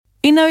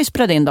Innan vi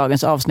spelade in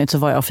dagens avsnitt så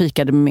var jag och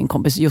fikade med min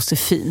kompis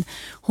Josefin.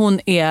 Hon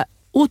är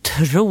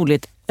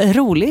otroligt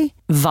rolig,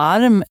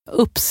 varm,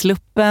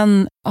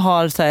 uppsluppen,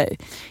 har så här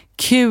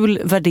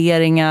kul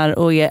värderingar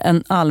och är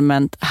en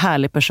allmänt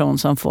härlig person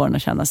som får en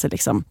att känna sig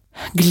liksom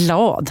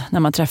glad när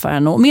man träffar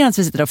henne. Och medan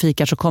vi sitter och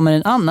fikar så kommer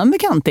en annan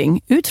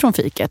bekanting ut från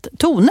fiket,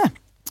 Tone,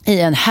 i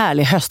en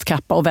härlig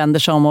höstkappa och vänder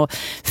sig om och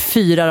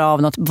fyrar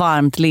av något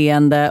varmt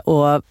leende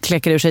och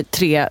kläcker ur sig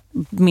 3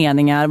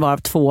 meningar varav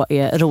 2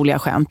 är roliga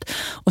skämt.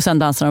 Och sen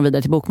dansar de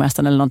vidare till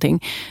bokmästaren eller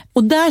någonting.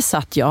 Och där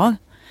satt jag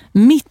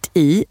mitt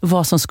i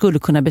vad som skulle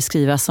kunna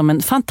beskrivas som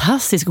en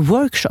fantastisk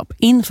workshop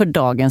inför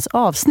dagens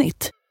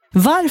avsnitt.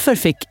 Varför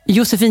fick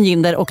Josefin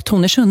Ginder och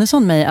Tone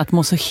Schunnesson mig att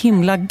må så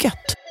himla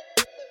gött?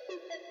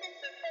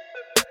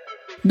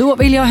 Då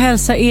vill jag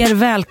hälsa er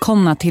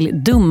välkomna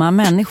till Dumma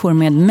människor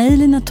med mig,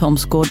 Lina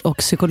Thomsgård, och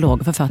psykolog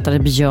och författare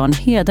Björn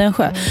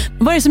Hedensjö.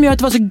 Vad är det som gör att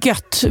det var så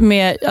gött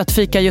med att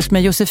fika just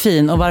med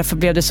Josefin, och varför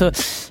blev det så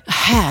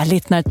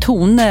härligt när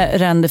Tone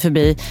rände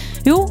förbi?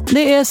 Jo,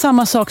 det är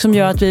samma sak som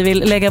gör att vi vill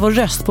lägga vår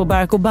röst på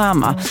Barack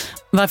Obama.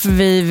 Varför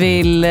vi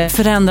vill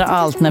förändra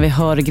allt när vi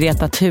hör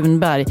Greta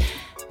Thunberg.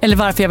 Eller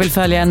varför jag vill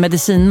följa en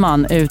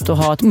medicinman ut och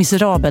ha ett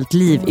miserabelt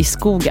liv i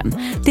skogen.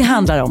 Det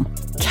handlar om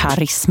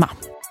karisma.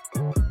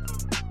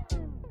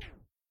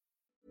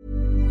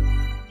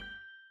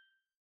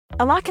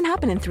 A lot can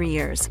happen in 3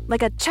 years,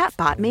 like a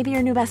chatbot may be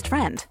your new best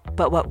friend.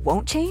 But what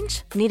won't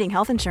change? Needing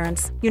health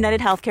insurance.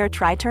 United Healthcare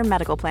Tri-Term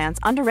Medical Plans,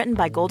 underwritten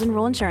by Golden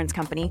Rule Insurance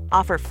Company,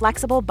 offer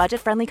flexible,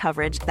 budget-friendly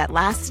coverage that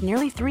lasts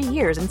nearly 3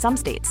 years in some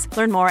states.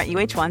 Learn more at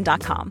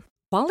uh1.com.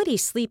 Quality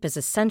sleep is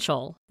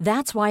essential.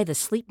 That's why the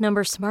Sleep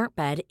Number Smart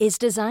Bed is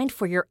designed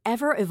for your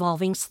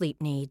ever-evolving sleep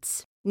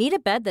needs. Need a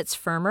bed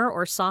that's firmer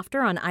or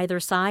softer on either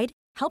side?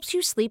 Helps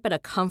you sleep at a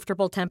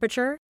comfortable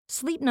temperature?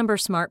 Sleep Number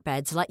Smart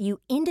Beds let you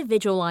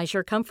individualize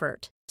your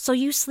comfort, so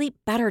you sleep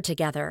better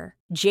together.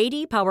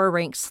 JD Power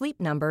ranks Sleep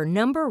Number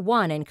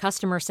 #1 in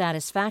customer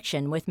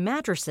satisfaction with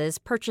mattresses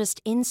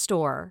purchased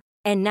in-store.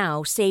 And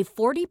now, save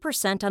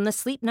 40% on the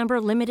Sleep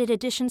Number Limited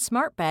Edition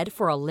Smart Bed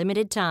for a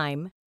limited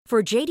time.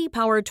 For JD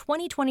Power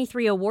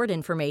 2023 award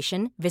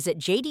information, visit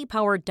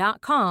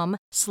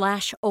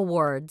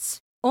jdpower.com/awards.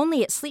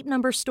 Only at Sleep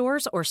Number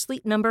stores or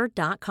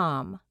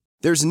sleepnumber.com.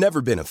 There's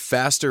never been a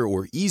faster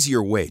or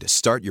easier way to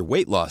start your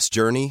weight loss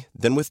journey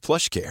than with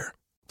PlushCare.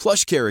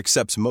 PlushCare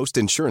accepts most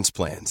insurance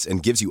plans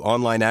and gives you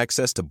online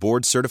access to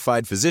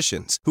board-certified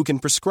physicians who can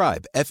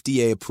prescribe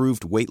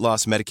FDA-approved weight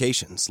loss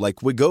medications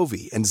like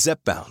Wegovy and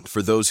Zepbound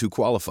for those who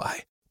qualify.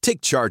 Take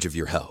charge of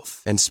your health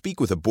and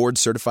speak with a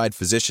board-certified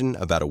physician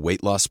about a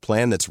weight loss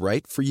plan that's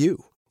right for you.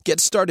 Get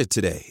started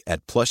today at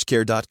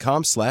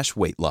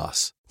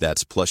plushcare.com/weightloss.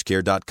 That's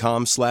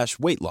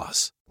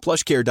plushcare.com/weightloss.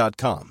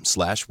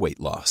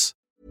 plushcare.com/weightloss.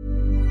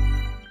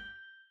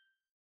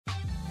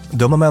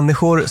 Dumma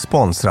människor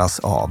sponsras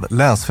av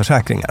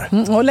Länsförsäkringar.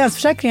 Och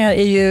Länsförsäkringar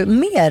är ju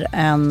mer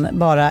än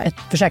bara ett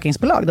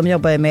försäkringsbolag. De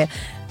jobbar ju med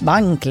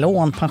bank,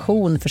 lån,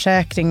 pension,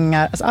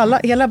 försäkringar, alltså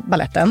hela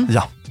balletten.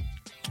 Ja.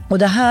 Och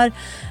det här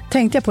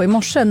tänkte jag på i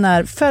morse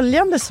när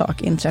följande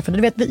sak inträffade.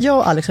 Du vet, jag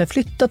och Alex har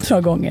flyttat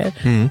några gånger.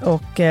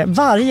 Och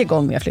varje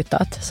gång vi har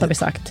flyttat så har vi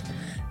sagt,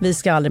 vi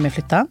ska aldrig mer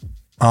flytta.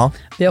 Ja.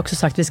 Vi har också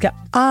sagt, vi ska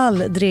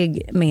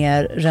aldrig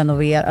mer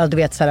renovera. Du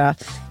vet, såhär,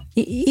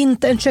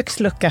 inte en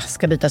kökslucka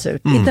ska bytas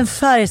ut. Inte en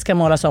färg ska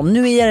målas om.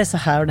 Nu är det så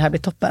här och det här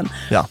blir toppen.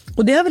 Ja.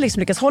 Och det har vi liksom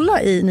lyckats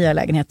hålla i nya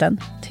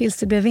lägenheten tills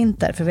det blev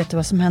vinter. För vet du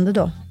vad som hände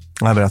då?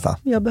 Jag berätta.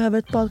 Jag behöver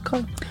ett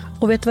badkar.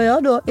 Och vet du vad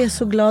jag då är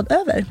så glad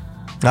över?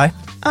 Nej.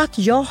 Att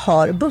jag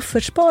har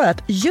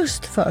buffertsparat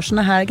just för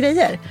såna här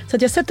grejer. Så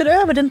att jag sätter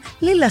över den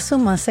lilla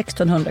summan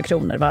 1600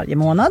 kronor varje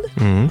månad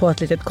på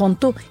ett litet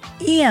konto.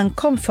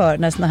 Enkom för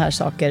när såna här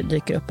saker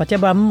dyker upp. Att jag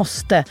bara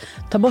måste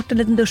ta bort en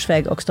liten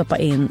duschvägg och stoppa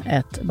in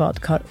ett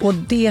badkar. Och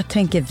det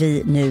tänker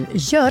vi nu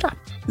göra.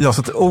 Ja,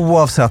 så att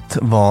oavsett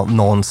vad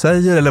någon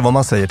säger eller vad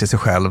man säger till sig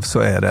själv så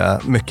är det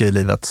mycket i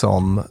livet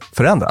som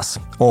förändras.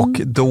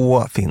 Och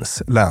då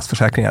finns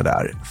Länsförsäkringar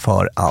där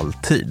för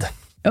alltid.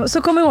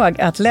 Så kom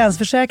ihåg att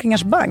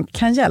Länsförsäkringars bank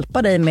kan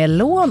hjälpa dig med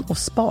lån och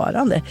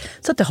sparande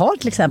så att du har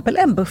till exempel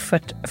en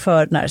buffert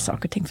för när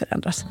saker och ting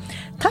förändras.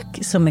 Tack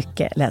så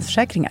mycket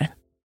Länsförsäkringar.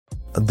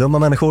 Dumma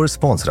människor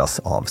sponsras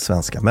av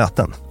Svenska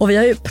möten. Och vi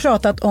har ju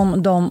pratat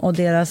om dem och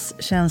deras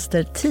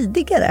tjänster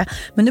tidigare.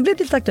 Men nu blir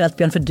det lite aktuellt,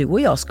 Björn, för du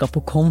och jag ska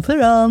på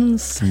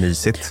konferens.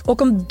 Mysigt.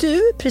 Och om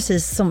du,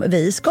 precis som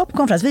vi, ska på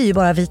konferens, vi är ju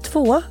bara vi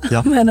två.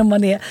 Ja. Men om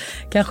man är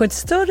kanske ett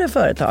större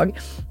företag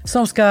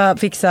som ska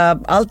fixa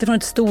allt ifrån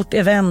ett stort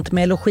event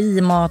med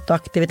logi, mat och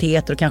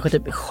aktiviteter och kanske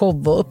typ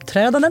show och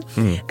uppträdanden.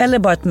 Eller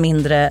bara ett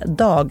mindre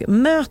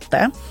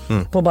dagmöte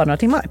på bara några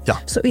timmar. Ja.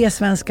 Så är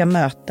Svenska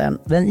möten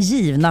den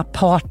givna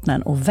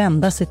partnern att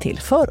vända sig till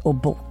för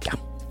att boka.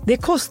 Det är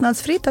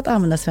kostnadsfritt att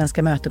använda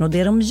Svenska möten och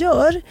det de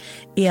gör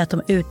är att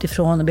de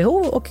utifrån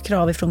behov och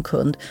krav ifrån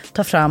kund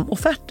tar fram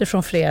offerter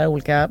från flera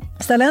olika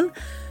ställen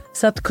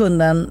så att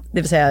kunden,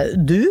 det vill säga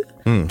du,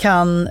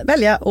 kan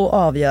välja och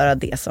avgöra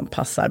det som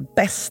passar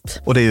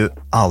bäst. Och det är ju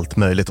allt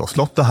möjligt då.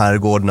 Slott och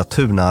herrgård,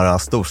 naturnära,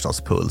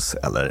 storstadspuls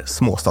eller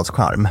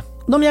småstadscharm.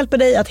 De hjälper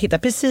dig att hitta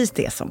precis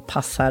det som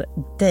passar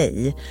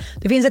dig.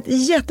 Det finns ett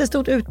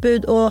jättestort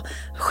utbud och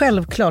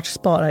självklart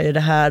sparar ju det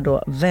här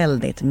då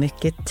väldigt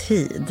mycket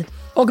tid.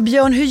 Och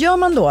Björn, hur gör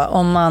man då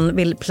om man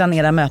vill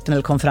planera möten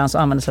eller konferens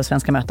och använda sig av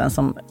Svenska Möten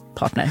som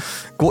partner?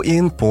 Gå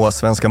in på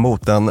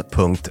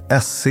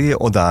svenskamoten.se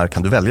och där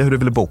kan du välja hur du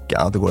vill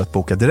boka. Det går att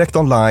boka direkt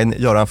online,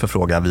 göra en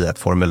förfrågan via ett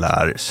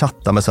formulär,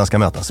 chatta med Svenska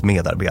Mötens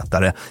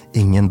medarbetare,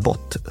 ingen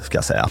bot ska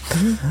jag säga,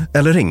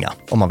 eller ringa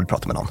om man vill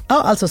prata med någon.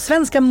 Ja, alltså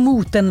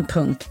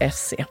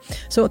svenskamoten.se.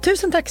 Så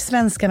tusen tack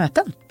Svenska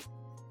Möten.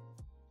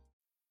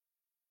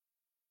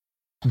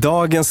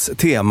 Dagens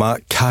tema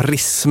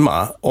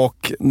karisma,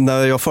 och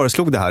när jag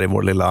föreslog det här i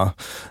vår lilla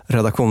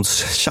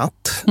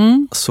redaktionschatt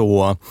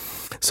så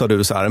sa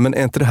du så här, men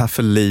är inte det här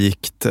för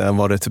likt,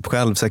 var det typ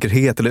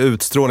självsäkerhet eller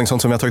utstrålning,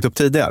 sånt som jag tagit upp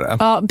tidigare?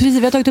 Ja, precis.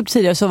 Vi har tagit upp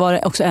tidigare, så var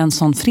det också en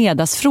sån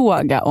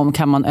fredagsfråga om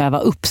kan man öva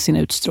upp sin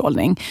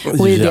utstrålning.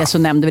 Och i det så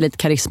nämnde vi lite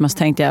karisma, så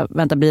tänkte jag,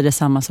 vänta, blir det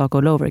samma sak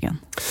all over again?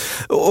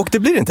 Och det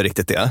blir inte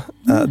riktigt det.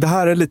 Det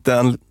här är lite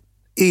en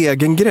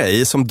egen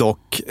grej som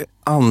dock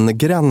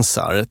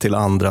angränsar till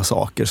andra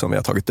saker som vi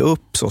har tagit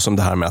upp, så som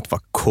det här med att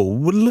vara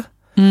cool.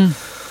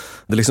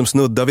 Det liksom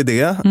snuddar vid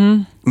det.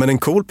 Men en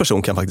cool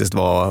person kan faktiskt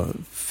vara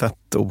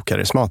fett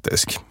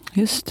okarismatisk.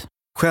 Just.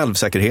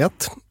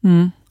 Självsäkerhet,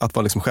 att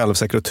vara liksom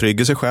självsäker och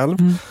trygg i sig själv,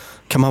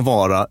 kan man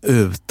vara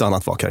utan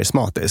att vara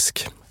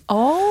karismatisk.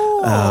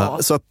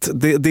 Så att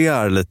det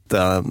är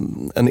lite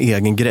en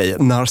egen grej.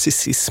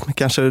 Narcissism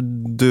kanske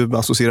du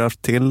associerar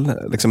till.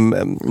 Liksom,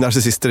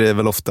 narcissister är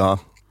väl ofta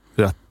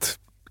rätt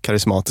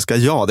karismatiska.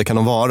 Ja, det kan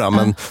de vara,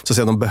 men så att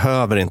säga, de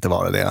behöver inte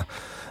vara det.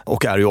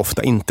 Och är ju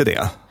ofta inte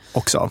det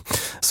också.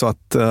 Så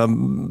att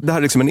det här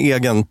är liksom en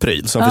egen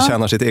pryl som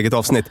förtjänar sitt eget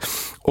avsnitt.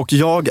 Och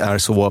jag är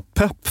så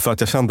pepp för att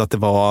jag kände att det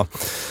var...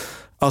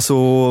 Alltså,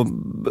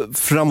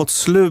 framåt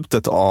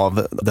slutet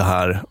av det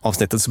här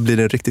avsnittet så blir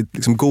det riktigt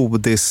liksom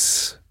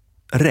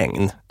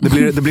godisregn.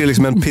 Det blir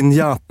liksom en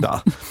piñata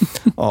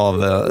av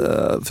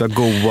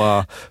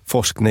goda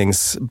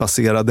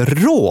forskningsbaserade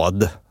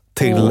råd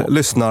till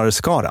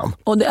lyssnarskaran.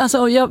 Och det,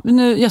 alltså,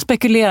 jag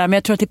spekulerar, men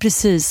jag tror att det är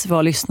precis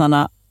vad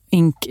lyssnarna,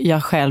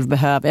 jag själv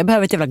behöver. Jag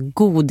behöver ett jävla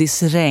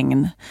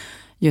godisregn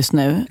just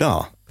nu.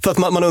 Ja. För att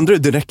man undrar ju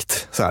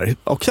direkt så här,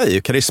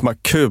 okej, karisma,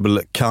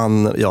 kul,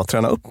 kan jag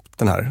träna upp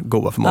den här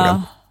goda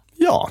förmågan?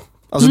 Ja,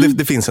 alltså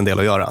det finns en del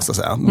att göra, så att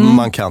säga.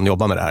 Man kan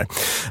jobba med det här.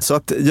 Så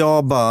att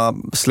jag bara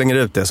slänger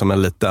ut det som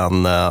en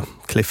liten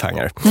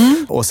cliffhanger.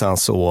 Och sen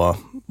så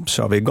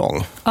kör vi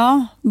igång.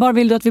 Ja, var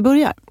vill du att vi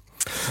börjar?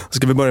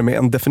 Ska vi börja med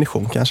en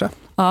definition kanske?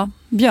 Ja,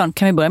 Björn,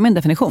 kan vi börja med en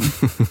definition?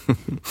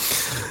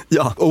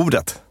 Ja,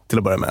 ordet till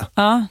att börja med.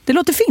 Ja, det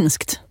låter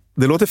finskt.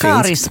 Det låter finskt.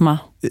 Karisma.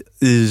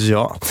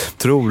 Ja,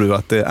 tror du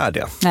att det är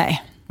det?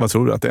 Nej. Vad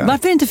tror du att det är?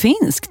 Varför är det inte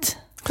finskt?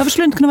 Varför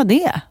skulle det inte kunna vara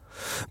det?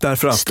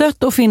 Därför att...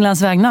 Stött och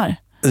Finlands vägnar.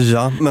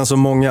 Ja, men så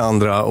många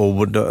andra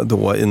ord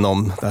då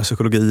inom det här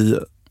psykologi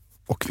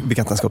och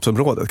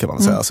vetenskapsområdet kan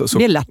man säga. Så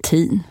det är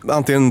latin.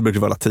 Antingen brukar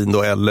det vara latin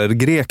då, eller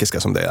grekiska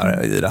som det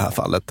är i det här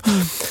fallet.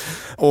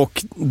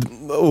 Och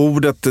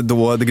ordet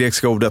då, det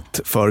grekiska ordet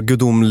för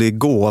gudomlig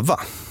gåva.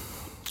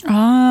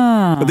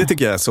 Och det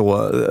tycker jag är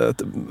så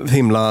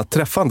himla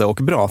träffande och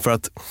bra, för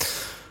att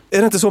är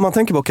det inte så man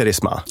tänker på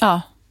karisma?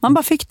 Ja, man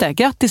bara fick det.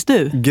 Grattis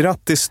du.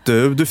 Grattis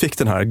du fick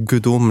den här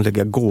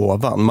gudomliga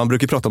gåvan. Man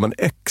brukar prata om en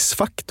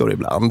X-faktor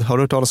ibland. Har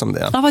du hört talas om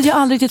det? Ja, jag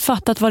har aldrig riktigt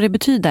fattat vad det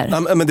betyder.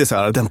 Ja, men det är så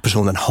här, den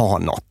personen har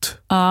något.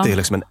 Det är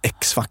liksom en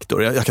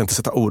X-faktor. Jag kan inte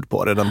sätta ord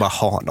på det, den bara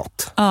har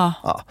något. Ja.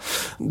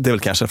 Det är väl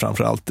kanske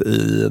framförallt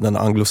i den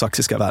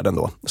anglosaxiska världen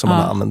då som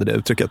man använder det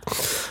uttrycket.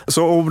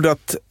 Så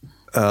ordet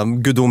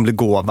gudomlig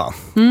gåva,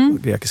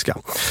 grekiska.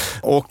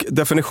 Och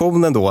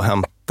definitionen då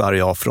hämtar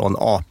jag från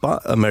APA,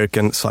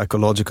 American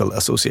Psychological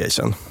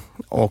Association.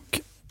 Och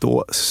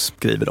då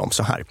skriver de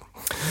så här.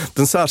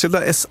 Den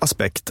särskilda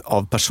aspekt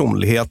av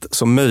personlighet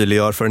som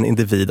möjliggör för en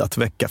individ att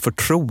väcka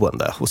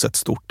förtroende hos ett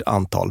stort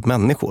antal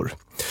människor.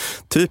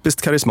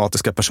 Typiskt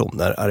karismatiska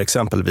personer är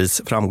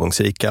exempelvis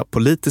framgångsrika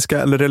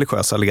politiska eller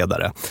religiösa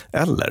ledare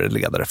eller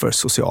ledare för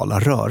sociala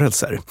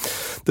rörelser.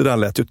 Det där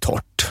lät ju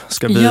torrt.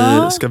 Ska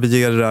vi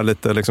ge det där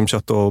lite liksom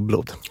kött och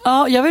blod?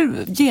 Ja, jag vill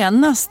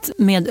genast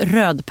med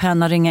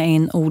rödpenna ringa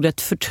in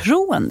ordet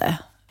förtroende.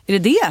 Är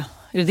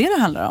det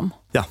handlar om?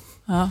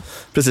 Ja.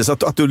 Precis,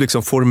 att du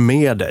liksom får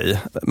med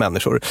dig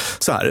människor.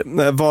 Så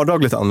här,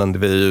 vardagligt använder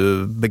vi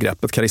ju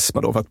begreppet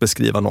karisma då för att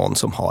beskriva någon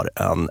som har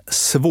en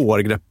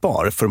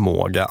svårgreppbar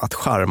förmåga att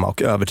charma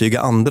och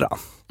övertyga andra.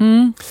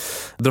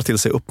 Dra till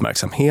sig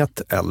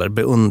uppmärksamhet eller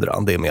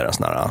beundran. Det är mer en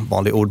sån här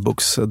vanlig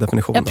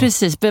ordboksdefinition. Ja,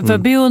 precis. För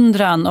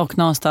beundran och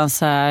någonstans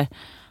så här,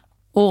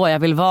 jag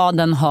vill vara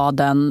den, ha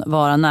den,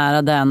 vara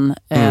nära den,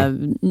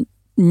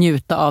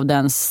 njuta av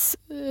dens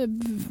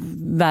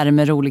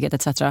värme, rolighet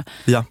etc.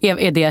 Ja.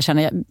 Är det jag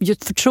känner.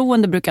 Just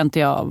förtroende brukar inte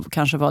jag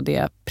kanske vara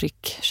det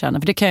prick känner.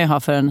 För det kan jag ha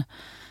för en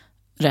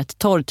rätt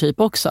torr typ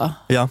också.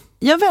 Ja.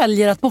 Jag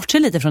väljer att bortse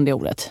lite från det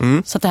ordet.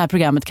 Så att det här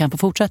programmet kan få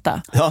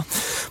fortsätta. Ja,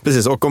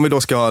 precis. Och om vi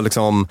då ska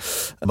liksom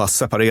bara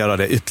separera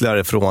det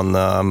ytterligare från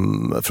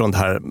det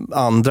här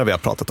andra vi har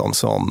pratat om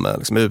som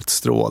liksom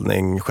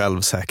utstrålning,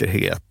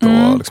 självsäkerhet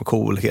och liksom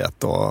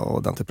coolhet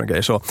och den typen av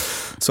grejer.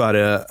 Så är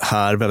det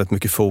här väldigt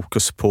mycket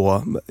fokus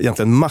på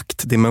egentligen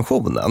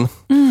maktdimensionen.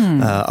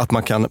 Att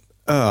man kan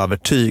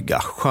övertyga,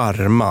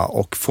 charma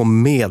och få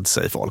med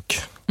sig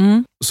folk.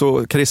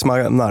 Så karisma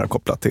är nära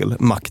kopplat till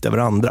makt över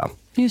andra.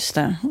 Just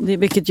det.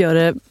 Vilket gör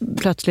det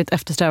plötsligt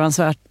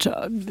eftersträvansvärt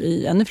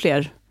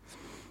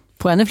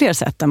på ännu fler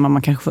sätt än vad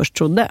man kanske först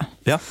trodde.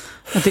 Ja.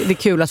 Att det är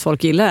kul att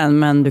folk gillar en,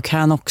 men du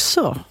kan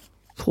också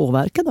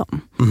påverka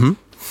dem.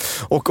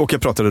 Och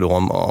jag pratade då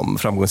om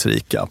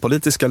framgångsrika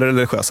politiska eller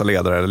religiösa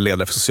ledare eller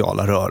ledare för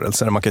sociala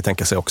rörelser. Man kan ju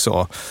tänka sig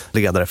också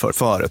ledare för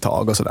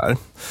företag och sådär.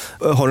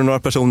 Har du några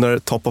personer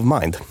top of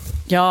mind?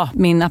 Ja,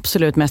 min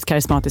absolut mest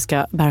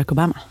karismatiska Barack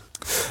Obama.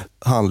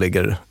 Han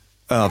ligger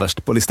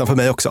överst på listan för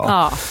mig också.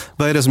 Ja.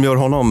 Vad är det som gör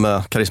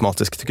honom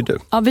karismatisk, tycker du?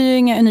 Ja, vi är ju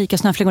inga unika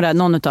snöflingor där,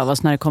 någon av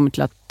oss, när det kommer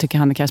till att tycka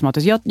han är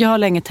karismatisk. Jag har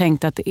länge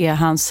tänkt att det är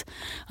han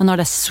har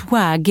det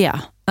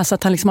swaggiga. Alltså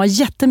att han liksom har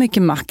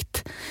jättemycket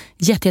makt.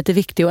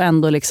 Jätteviktig och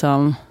ändå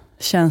liksom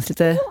känns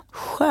lite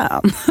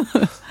skön.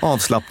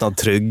 Avslappnad,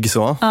 trygg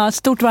så. Ja, ett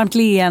stort varmt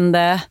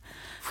leende.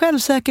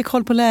 Självsäker,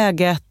 koll på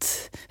läget.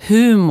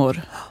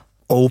 Humor.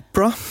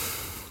 Oprah.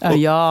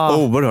 Ja.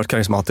 Oerhört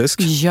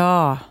karismatisk.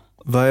 Ja.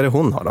 Vad är det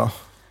hon har då?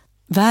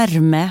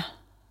 Värme.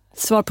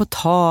 Svar på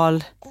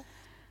tal.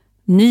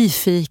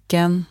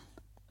 Nyfiken.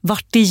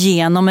 Vart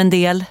igenom en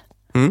del.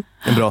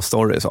 En bra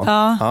story så.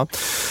 Ja.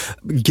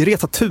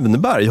 Greta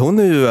Thunberg, hon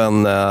är ju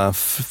en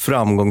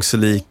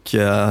framgångsrik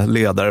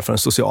ledare för en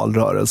social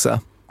rörelse.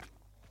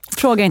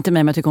 Fråga inte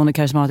mig om jag tycker hon är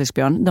karismatisk,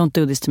 Björn. Don't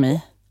do this to me.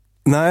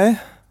 Nej,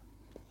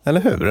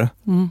 eller hur?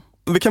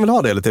 Vi kan väl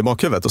ha det lite i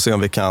bakhuvudet och se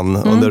om vi kan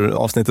under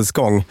avsnittets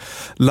gång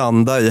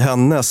landa i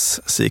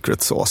hennes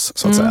secret sauce,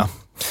 så att säga.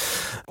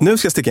 Nu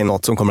ska jag sticka in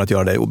något som kommer att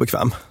göra dig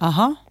obekväm.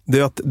 Aha. Det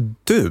är att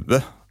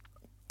du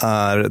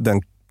är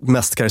den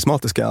mest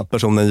karismatiska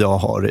personen jag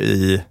har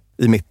i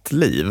mitt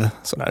liv.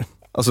 Sådär.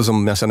 Alltså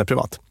som jag känner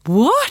privat.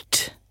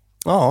 What?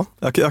 Ja,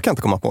 jag kan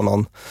inte komma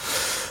på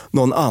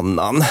någon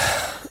annan.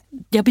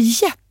 Jag blir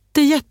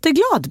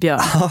jätteglad,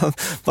 Björn.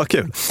 Vad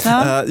kul.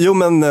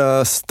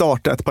 Ja.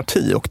 Starta ett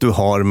parti och du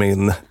har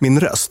min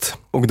röst.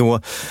 Och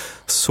då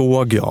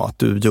såg jag att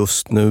du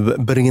just nu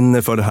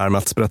brinner för det här med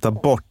att sprätta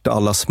bort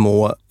alla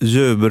små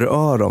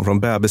djuröron från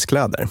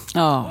bebiskläder.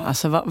 Ja,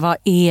 alltså vad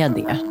är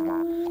det?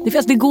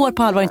 Det går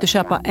på allvar inte att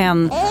köpa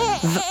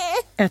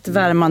ett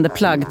värmande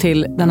plagg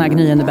till den här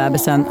gnyende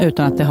bebisen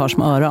utan att det har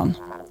små öron.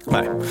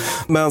 Nej,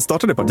 men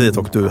starta det partiet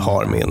och du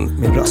har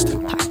min röst.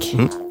 Tack.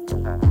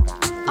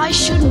 I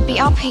shouldn't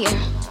be up here.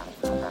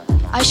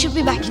 I should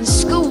be back in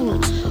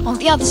school on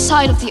the other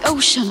side of the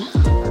ocean.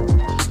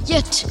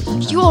 Yet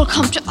you all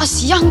come to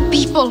us young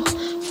people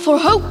for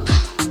hope.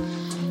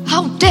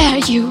 How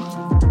dare you?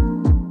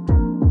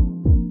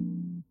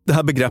 Det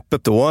här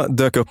begreppet då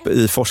dök upp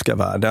i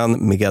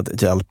forskarvärlden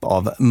med hjälp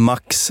av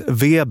Max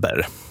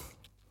Weber.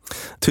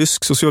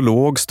 Tysk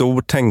sociolog,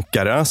 stor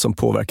tänkare som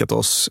påverkat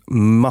oss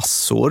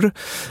massor.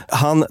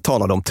 Han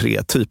talade om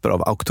 3 typer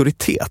av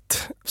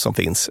auktoritet som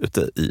finns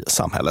ute i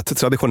samhället.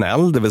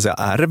 Traditionell, det vill säga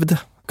ärvd,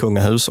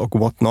 kungahus och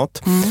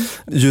whatnot.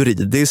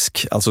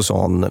 Juridisk, alltså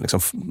sån liksom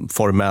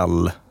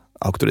formell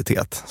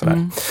auktoritet.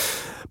 Sådär.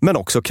 Men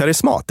också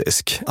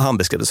karismatisk. Han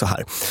beskrev det så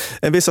här.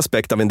 En viss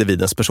aspekt av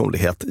individens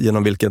personlighet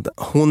genom vilken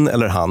hon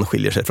eller han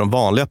skiljer sig från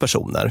vanliga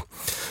personer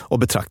och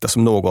betraktas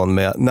som någon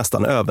med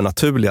nästan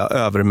övernaturliga,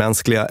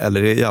 övermänskliga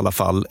eller i alla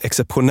fall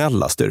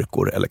exceptionella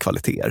styrkor eller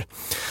kvaliteter.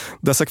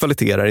 Dessa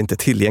kvaliteter är inte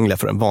tillgängliga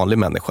för en vanlig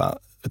människa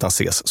utan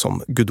ses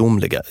som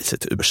gudomliga i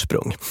sitt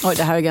ursprung. Oj,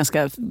 det här är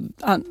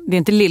det är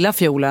inte lilla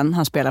fiolen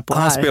han spelar på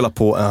här. Han spelar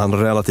på en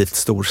relativt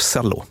stor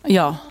cello.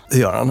 Ja. Det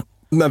gör han.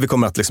 Men vi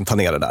kommer att liksom ta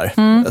ner det där.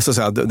 Så att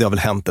säga, det har väl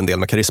hänt en del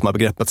med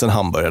karismabegreppet sen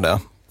han började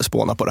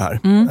spåna på det här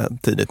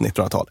tidigt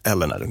 1900-tal,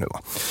 eller när det nu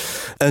var.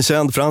 En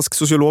känd fransk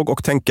sociolog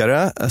och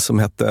tänkare som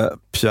hette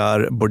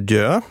Pierre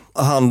Bourdieu.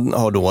 Han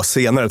har då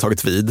senare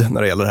tagit vid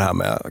när det gäller det här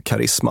med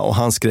karisma. Och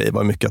hans grej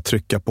var mycket att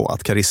trycka på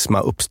att karisma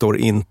uppstår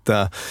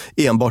inte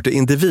enbart i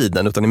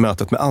individen utan i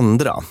mötet med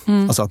andra.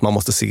 Alltså att man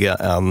måste se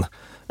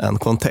en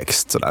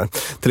kontext. Sådär.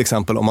 Till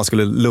exempel om man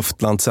skulle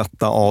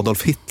luftlandsätta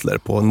Adolf Hitler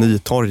på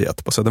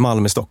Nytorget på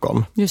Södermalm i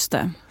Stockholm. Just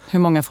det. Hur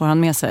många får han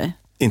med sig?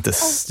 Inte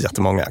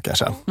jättemånga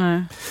kanske.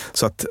 Nej.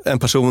 Så att en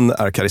person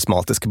är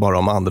karismatisk bara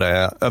om andra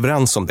är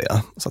överens om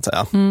det, så att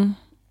säga.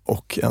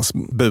 Och ens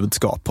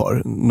budskap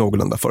har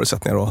någorlunda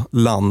förutsättningar att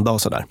landa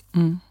och sådär.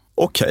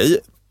 Okej.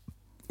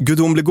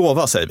 Gudomlig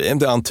gåva säger vi.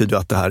 Det antyder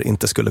att det här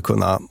inte skulle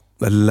kunna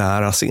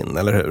läras in,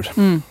 eller hur?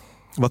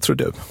 Vad tror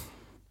du?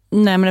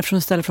 Nej, men eftersom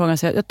du ställer frågan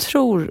så jag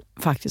tror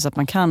faktiskt att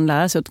man kan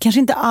lära sig. Kanske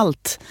inte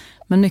allt,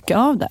 men mycket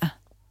av det.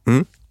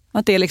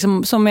 Att det är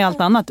liksom som med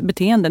allt annat,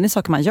 beteenden är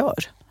saker man gör.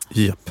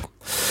 Japp.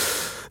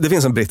 Det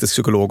finns en brittisk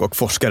psykolog och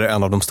forskare,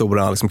 en av de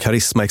stora liksom,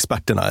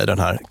 karismaexperterna i den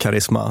här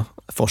karisma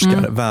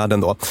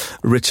forskarvärlden då.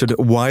 Richard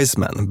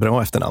Wiseman,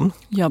 bra efternamn.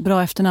 Ja,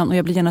 bra efternamn. Och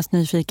jag blir genast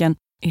nyfiken.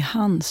 Är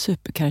han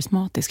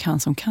superkarismatisk, han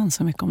som kan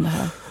så mycket om det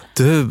här?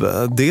 Du,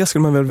 det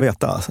skulle man väl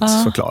veta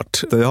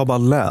såklart. Jag har bara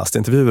läst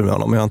intervjuer med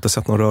honom, jag har inte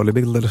sett någon rörlig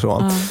bild eller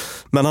så.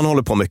 Men han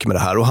håller på mycket med det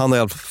här och han har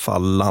i alla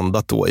fall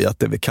landat då i att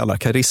det vi kallar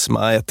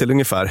karisma är till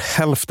ungefär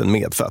hälften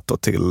medfött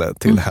och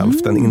till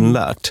hälften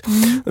inlärt.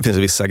 Det finns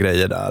vissa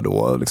grejer där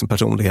då, liksom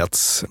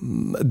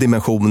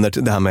personlighetsdimensioner,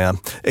 det här med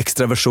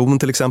extraversion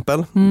till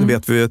exempel. Det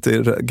vet vi att det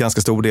är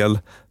ganska stor del så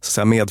att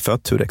säga,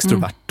 medfött, hur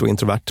extrovert och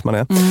introvert man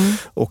är.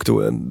 Och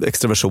då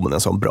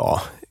extraversionen som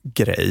bra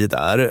grej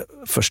där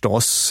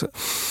förstås.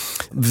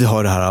 Vi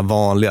har det här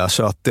vanliga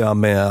köttiga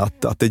med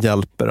att det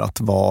hjälper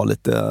att vara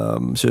lite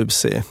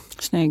tjusig.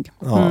 Snygg.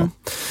 Ja.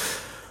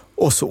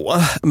 Och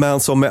så. Men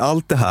som med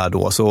allt det här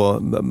då, så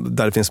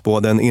där det finns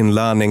både en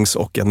inlärnings-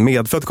 och en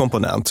medfödd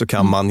komponent, så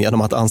kan man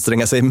genom att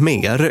anstränga sig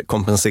mer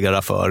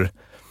kompensera för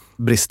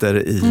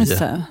brister i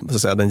så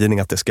att säga, den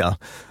genetiska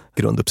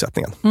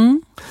grunduppsättningen.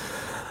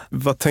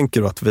 Vad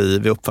tänker du att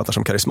vi uppfattar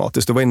som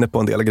karismatiskt? Du var inne på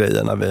en del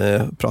grejer när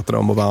vi pratade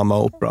om Obama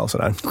och Oprah och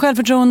sådär.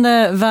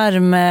 Självförtroende,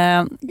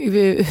 värme,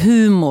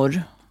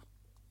 humor,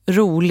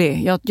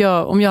 rolig.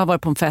 Om jag har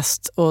varit på en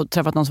fest och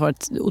träffat någon som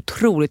varit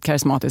otroligt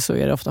karismatisk, så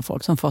är det ofta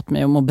folk som fått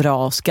mig att må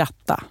bra och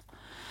skratta.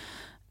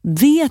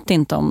 Vet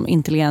inte om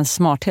intelligens,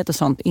 smarthet och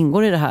sånt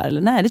ingår i det här.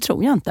 Eller nej, det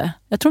tror jag inte.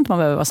 Jag tror inte man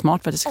behöver vara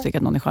smart för att jag ska tycka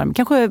att någon är charmig.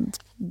 Kanske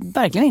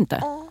verkligen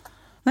inte.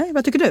 Nej,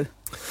 vad tycker du?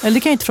 Eller det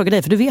kan jag inte fråga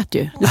dig, för du vet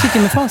ju. Du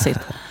sitter med facit.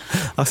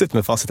 Jag sitter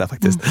med facit här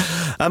faktiskt.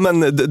 Ja, men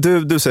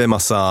du säger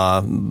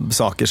massa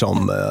saker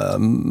som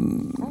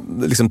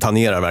liksom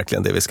tangerar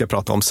verkligen det vi ska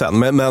prata om sen.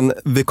 Men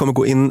vi kommer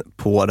gå in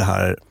på det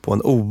här på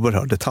en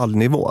oerhörd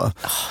detaljnivå.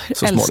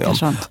 Så småningom.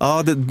 Sånt.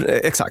 Ja,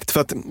 exakt.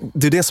 För att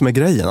det är det som är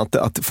grejen.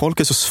 Att folk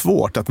är så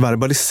svårt att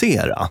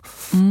verbalisera.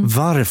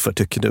 Varför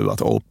tycker du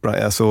att Oprah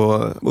är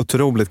så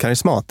otroligt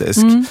karismatisk?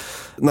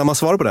 När man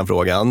svarar på den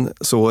frågan,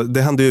 så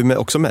det händer ju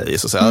också mig.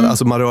 Så att säga.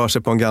 Alltså man rör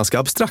sig på en ganska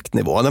abstrakt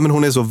nivå. Nej, men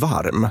hon är så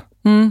varm.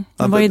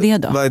 Vad är det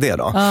då? Vad är det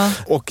då?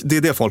 Och det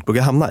är det folk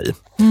brukar hamna i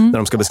när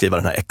de ska beskriva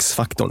den här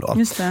X-faktorn då.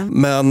 Just det.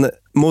 Men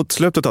mot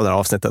slutet av det här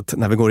avsnittet,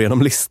 när vi går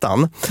igenom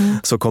listan,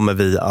 så kommer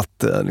vi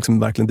att liksom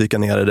verkligen dyka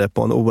ner i det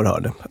på en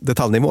oerhörd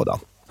detaljnivå då.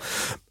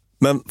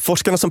 Men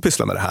forskarna som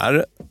pysslar med det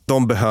här,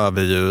 de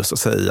behöver ju så att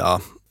säga,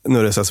 nu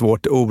är det så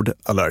svårt ord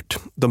alert,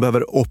 de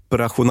behöver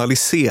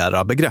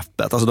operationalisera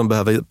begreppet. Alltså de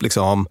behöver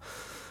liksom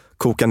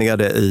koka ner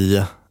det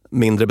i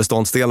mindre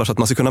beståndsdelar så att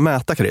man ska kunna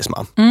mäta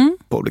karisma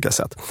på olika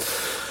sätt.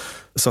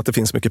 Så att det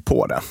finns mycket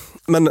på det.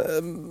 Men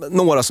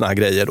några såna här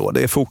grejer då,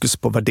 det är fokus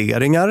på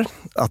värderingar,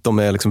 att de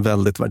är liksom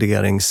väldigt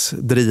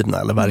värderingsdrivna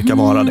eller verkar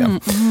vara det.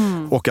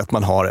 Och att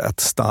man har ett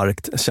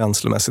starkt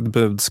känslomässigt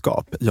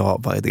budskap. Ja,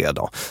 vad är det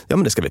då? Ja,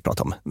 men det ska vi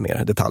prata om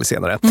mer detalj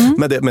senare.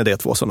 Men det är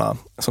två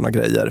såna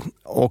grejer.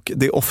 Och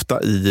det är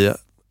ofta i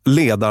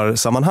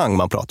ledarsammanhang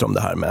man pratar om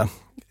det här med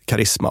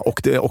karisma,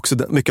 och det är också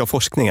mycket av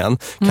forskningen,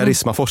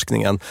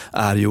 karismaforskningen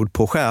är gjord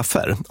på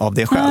chefer av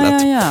det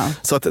skälet.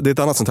 Så att det är ett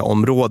annat sånt här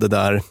område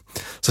där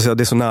så att säga,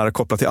 det är så nära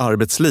kopplat till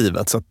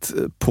arbetslivet, så att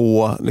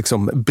på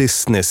liksom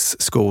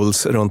business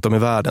schools runt om i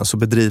världen så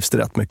bedrivs det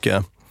rätt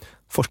mycket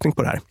forskning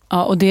på det här.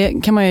 Ja, och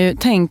det kan man ju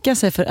tänka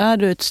sig, för är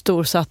du ett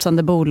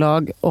storsatsande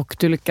bolag och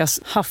du lyckas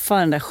haffa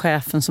den där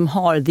chefen som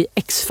har the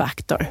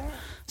X-factor,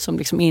 som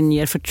liksom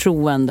inger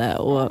förtroende,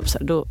 och så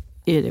här, då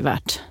är det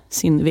värt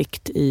sin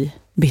vikt i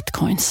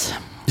bitcoins.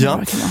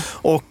 Ja,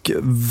 och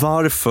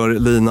varför,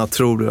 Lina,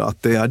 tror du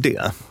att det är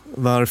det?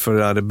 Varför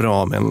är det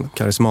bra med en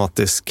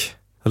karismatisk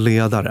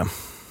ledare?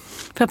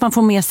 För att man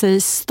får med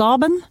sig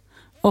staben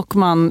och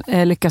man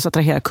lyckas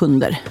attrahera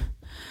kunder.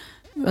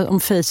 Om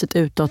facet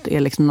utåt är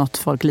liksom något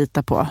folk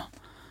litar på,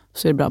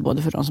 så är det bra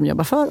både för de som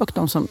jobbar för och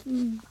de som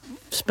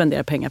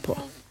spenderar pengar på.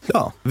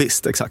 Ja,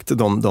 visst, exakt.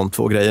 De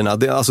två grejerna.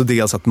 Det är alltså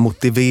dels att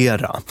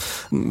motivera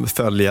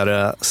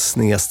följare /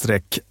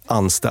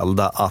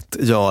 anställda att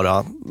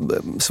göra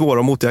svåra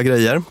och motiga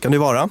grejer, kan det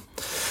vara.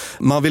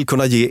 Man vill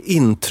kunna ge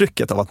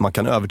intrycket av att man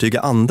kan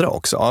övertyga andra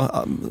också.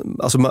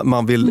 Alltså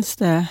man vill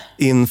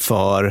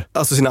inför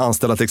sina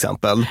anställda till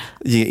exempel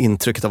ge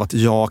intrycket av att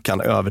jag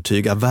kan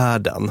övertyga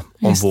världen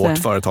om vårt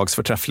företags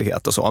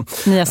förträfflighet och så.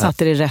 Ni har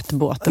satt er i rätt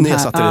båt. Ni har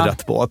satt er i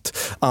rätt båt.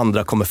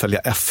 Andra kommer följa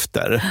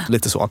efter,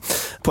 lite så.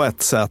 På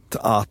ett sätt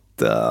att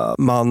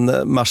man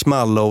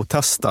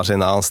marshmallow-testar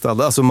sina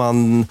anställda. Alltså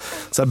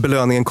så här,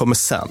 belöningen kommer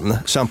sen.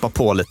 Kämpa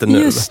på lite nu.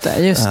 Just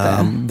det.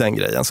 Den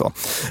grejen så.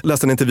 Jag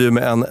läste en intervju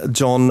med en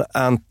John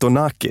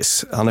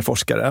Antonakis. Han är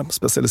forskare,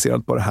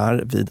 specialiserad på det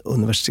här vid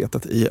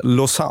universitetet i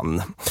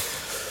Lausanne.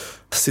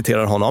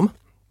 Citerar honom.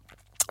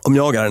 Om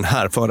jag är en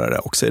härförare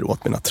och säger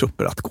åt mina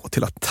trupper att gå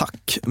till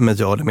attack, men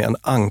gör det med en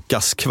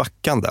ankas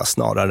kvackande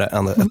snarare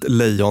än ett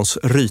lejons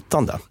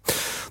rytande,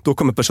 då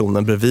kommer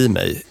personen bredvid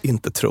mig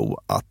inte tro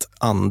att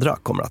andra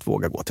kommer att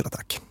våga gå till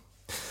attack.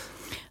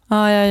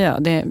 Ja.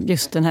 Det är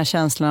just den här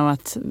känslan av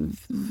att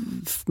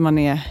man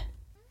är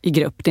i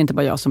grupp. Det är inte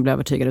bara jag som blir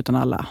övertygad utan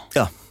alla.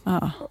 Ja,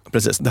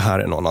 Precis, det här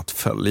är någon att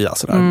följa.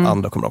 Sådär.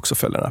 Andra kommer också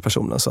följa den här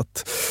personen. Så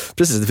att,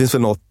 precis, det finns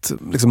väl något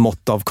liksom,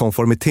 mått av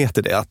konformitet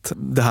i det. Att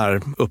det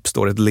här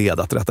uppstår ett led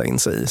att rätta in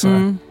sig i.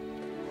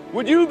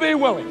 Would you be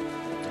willing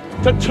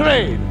to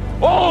trade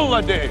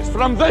all the days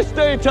from this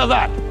day to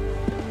that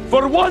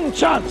for one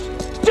chance,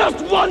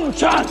 just one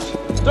chance,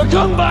 to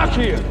come back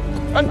here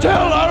and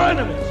tell our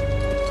enemies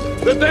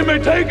that they may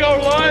take our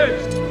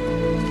lives,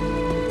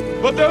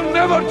 but they'll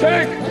never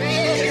take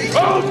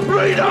our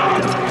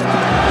freedom!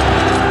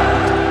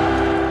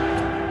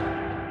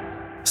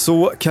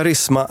 Så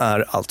karisma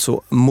är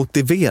alltså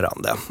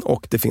motiverande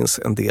och det finns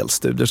en del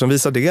studier som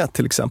visar det,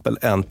 till exempel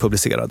en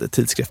publicerad i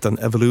tidskriften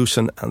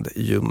Evolution and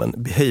Human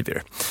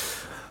Behavior.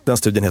 Den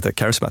studien heter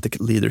Charismatic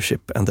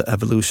Leadership and the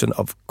Evolution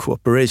of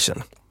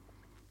Cooperation.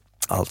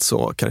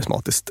 Alltså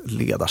karismatiskt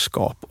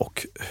ledarskap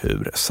och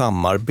hur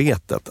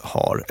samarbetet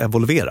har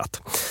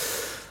evolverat.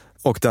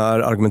 Och där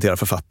argumenterar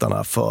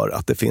författarna för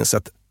att det finns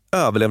ett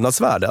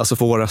överlevnadsvärde, alltså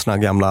för våra såna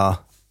gamla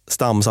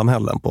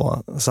stamsamhällen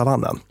på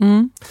savannen.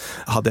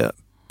 Hade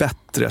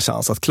bättre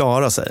chans att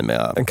klara sig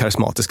med en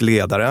karismatisk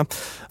ledare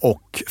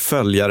och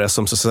följare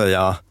som så att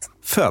säga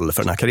föll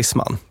för den här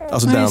karisman.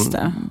 Alltså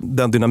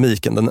den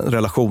dynamiken, den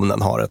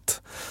relationen har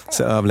ett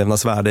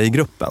överlevnadsvärde i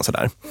gruppen.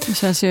 Sådär. Det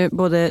känns ju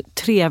både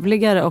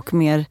trevligare och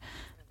mer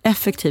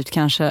effektivt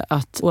kanske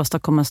att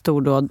åstadkomma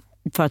stordåd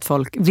för att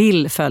folk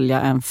vill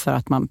följa en för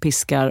att man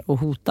piskar och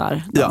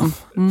hotar dem.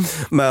 Ja,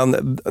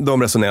 men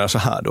de resonerar så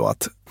här då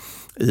att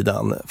i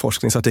den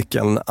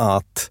forskningsartikeln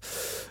att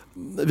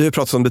vi har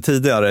pratat om det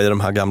tidigare i de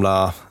här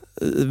gamla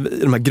i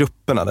de här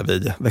grupperna där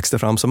vi växte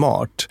fram som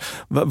art.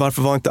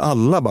 Varför var inte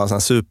alla bara såna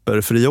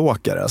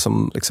superfriåkare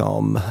som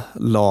liksom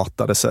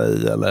latade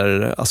sig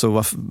eller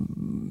alltså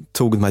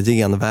tog de här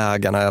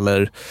genvägarna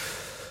eller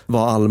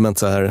var allmänt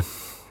så här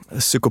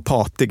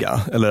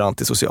psykopatiga eller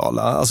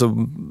antisociala.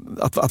 Alltså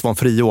att vara en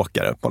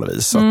friåkare på något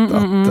vis.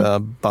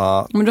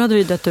 Bara men då hade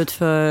vi dött ut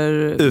för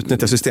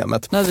utnyttja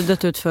systemet. Då hade vi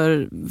dött ut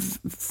för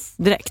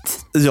direkt.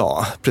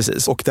 Ja,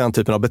 precis. Och den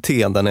typen av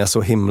beteenden är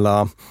så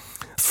himla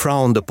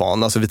frowned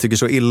upon. Alltså vi tycker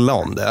så illa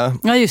om det.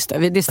 Ja, just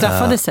det. Det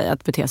straffade sig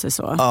att bete sig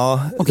så.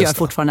 Ja, och gör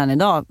fortfarande än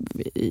idag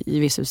i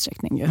viss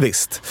utsträckning. Ju.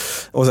 Visst.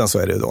 Och sen så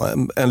är det då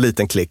en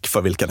liten klick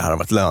för vilka det här har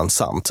varit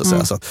lönsamt. Så att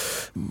säga. Så att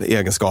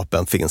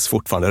egenskapen finns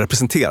fortfarande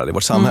representerad i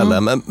vårt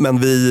samhälle.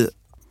 Men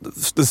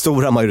den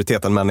stora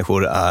majoriteten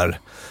människor är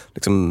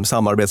liksom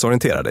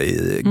samarbetsorienterade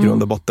i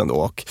grund och botten då.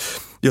 Och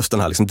just den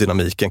här liksom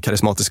dynamiken,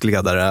 karismatisk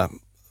ledare,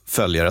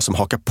 följare som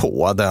hakar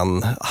på,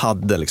 den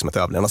hade liksom ett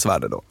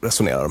överlevnadsvärde då,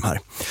 resonerar de här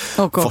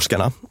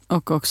forskarna.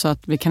 Och också att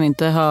vi kan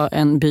inte ha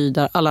en by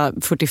där alla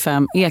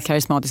 45 är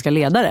karismatiska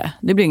ledare.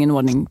 Det blir ingen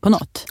ordning på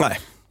något. Nej.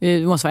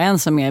 Det måste vara en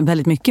som är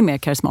väldigt mycket mer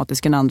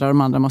karismatisk än andra och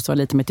de andra måste vara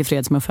lite mer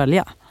tillfreds med att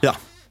följa. Ja,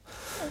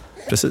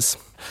 precis.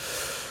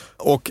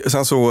 Och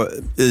sen så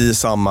i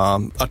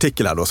samma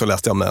artikel här då så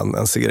läste jag om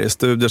en serie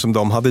studier som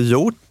de hade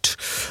gjort.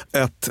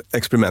 Ett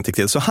experiment gick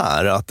till så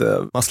här att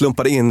man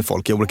slumpade in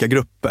folk i olika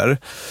grupper.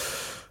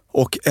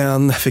 Och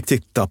en fick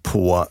titta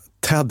på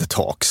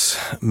TED-talks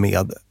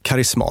med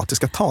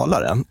karismatiska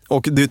talare.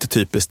 Och det är ett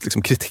typiskt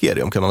liksom,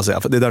 kriterium kan man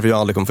säga. För det är därför jag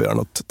aldrig kommer få göra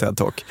något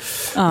TED-talk.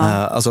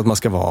 Alltså att man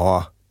ska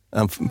vara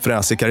en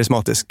fräsig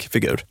karismatisk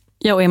figur.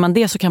 Ja, och är man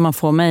det så kan man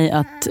få mig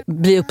att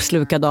bli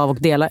uppslukad av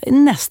och dela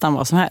nästan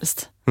vad som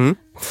helst.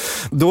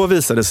 Då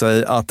visade det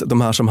sig att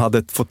de här som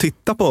hade fått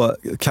titta på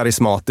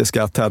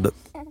karismatiska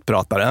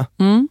TED-pratare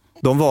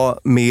de var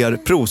mer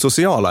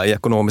prosociala i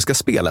ekonomiska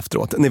spel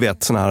efteråt. Ni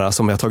vet sådana här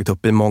som vi har tagit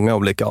upp i många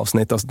olika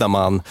avsnitt. Alltså där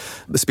man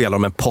spelar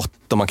om en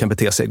pott och man kan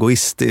bete sig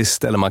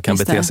egoistiskt eller man kan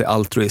bete sig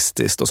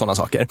altruistiskt och sådana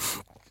saker.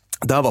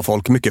 Där var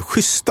folk mycket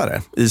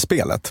schysstare i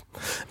spelet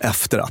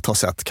efter att ha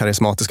sett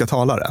karismatiska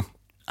talare.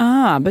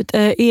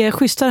 Är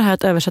schysstare här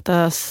att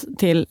översättas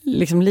till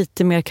liksom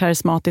lite mer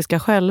karismatiska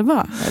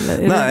själva?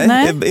 Eller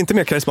Nej, inte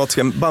mer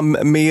karismatiska, bara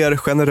mer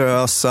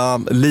generösa,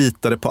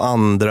 litade på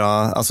andra,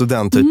 alltså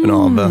den typen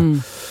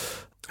av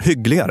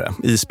hyggligare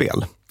i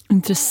spel.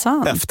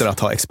 Intressant. Efter att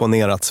ha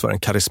exponerats för en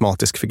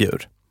karismatisk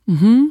figur.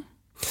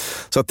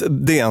 Så att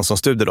det är en sån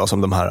studie då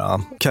som de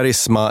här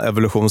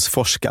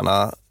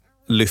karisma-evolutionsforskarna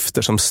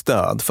lyfter som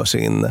stöd för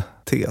sin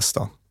tes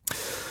då.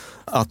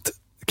 Att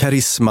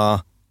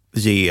karisma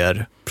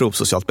ger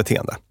prosocialt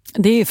beteende.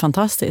 Det är ju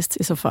fantastiskt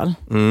i så fall.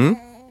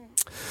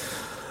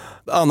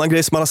 Annan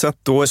grej som man har sett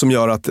då som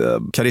gör att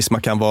karisma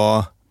kan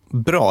vara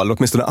bra eller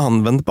åtminstone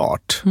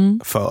användbart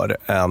för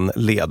en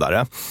ledare.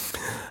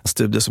 En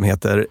studie som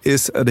heter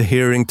Is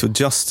Adhering to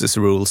Justice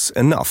Rules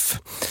Enough?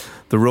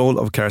 The Role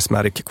of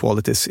Charismatic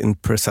Qualities in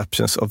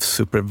Perceptions of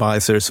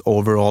Supervisors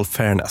Overall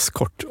Fairness.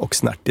 Kort och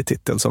snärtig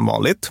titel som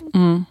vanligt.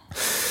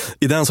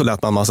 I den så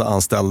lät man massa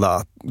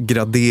anställda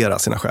gradera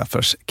sina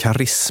chefers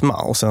karisma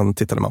och sen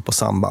tittade man på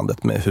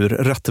sambandet med hur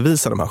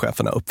rättvisa de här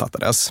cheferna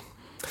uppfattades.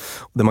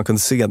 Det man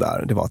kunde se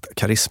där, det var att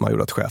karisma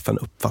gjorde att chefen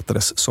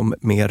uppfattades som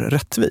mer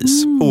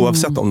rättvis.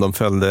 Oavsett om de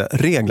följde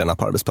reglerna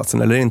på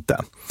arbetsplatsen eller inte.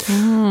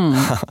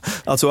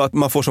 Alltså att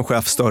man får som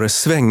chef större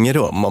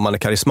svängrum om man är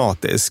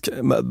karismatisk.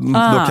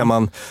 Då kan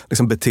man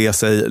liksom bete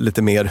sig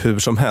lite mer hur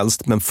som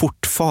helst, men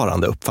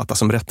fortfarande uppfattas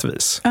som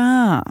rättvis.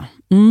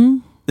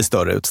 I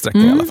större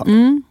utsträckning i alla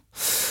fall.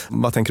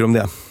 Vad tänker du om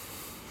det?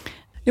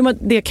 Jo, men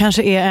det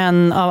kanske är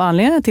en av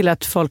anledningarna till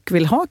att folk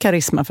vill ha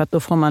karisma, för att då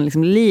får man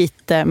liksom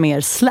lite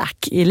mer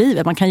slack i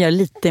livet. Man kan göra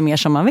lite mer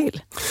som man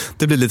vill.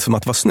 Det blir lite som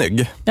att vara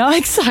snygg. Ja,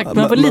 exakt.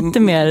 Man får lite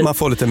mer... Man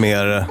får lite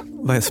mer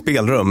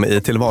spelrum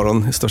i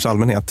tillvaron i största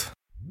allmänhet.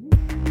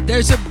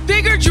 There's a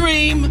bigger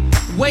dream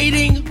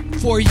waiting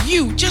for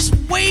you. Just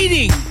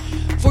waiting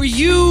for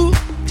you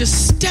to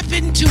step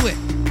into it.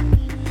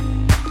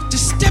 To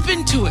step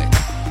into it.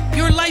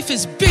 Your life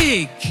is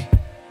big.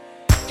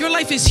 Your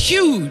life is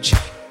huge.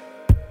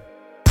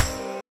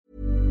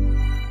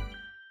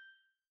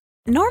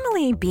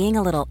 Normally, being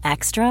a little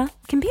extra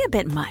can be a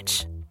bit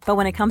much, but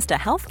when it comes to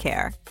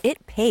healthcare,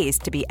 it pays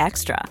to be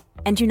extra.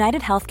 And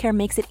United Healthcare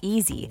makes it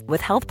easy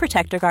with Health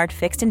Protector Guard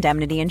fixed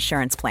indemnity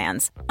insurance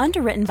plans.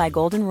 Underwritten by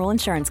Golden Rule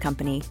Insurance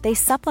Company, they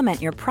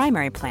supplement your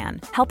primary plan,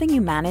 helping you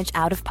manage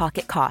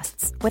out-of-pocket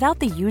costs without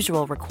the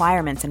usual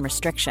requirements and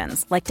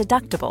restrictions like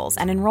deductibles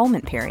and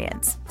enrollment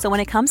periods. So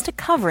when it comes to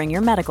covering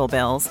your medical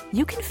bills,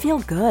 you can feel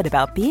good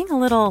about being a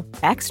little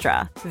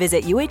extra.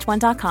 Visit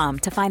uh1.com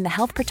to find the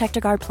Health Protector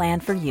Guard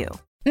plan for you.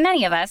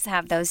 Many of us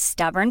have those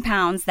stubborn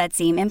pounds that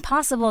seem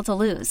impossible to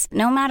lose,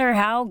 no matter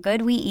how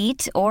good we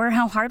eat or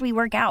how hard we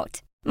work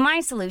out. My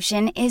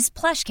solution is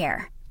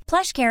PlushCare.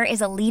 PlushCare is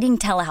a leading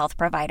telehealth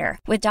provider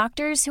with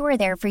doctors who are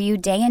there for you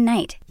day and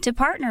night to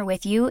partner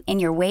with you in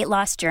your weight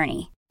loss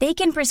journey. They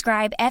can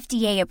prescribe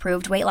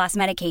FDA-approved weight loss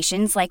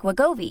medications like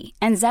Wegovy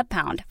and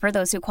Zepbound for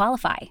those who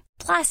qualify.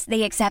 Plus,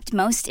 they accept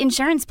most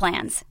insurance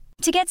plans.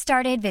 To get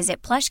started,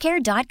 visit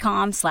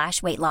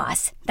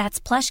plushcare.com/weightloss.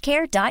 That's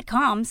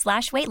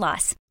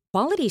plushcare.com/weightloss.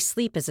 Quality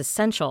sleep is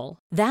essential.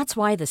 That's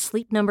why the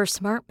Sleep Number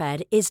Smart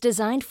Bed is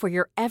designed for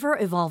your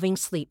ever-evolving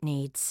sleep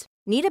needs.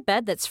 Need a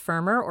bed that's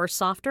firmer or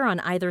softer on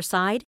either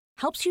side?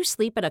 Helps you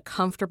sleep at a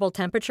comfortable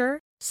temperature?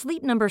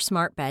 Sleep Number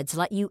Smart Beds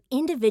let you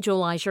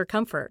individualize your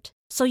comfort,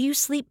 so you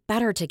sleep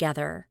better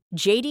together.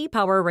 JD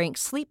Power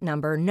ranks Sleep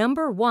Number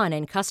 #1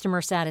 in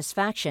customer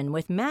satisfaction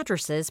with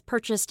mattresses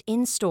purchased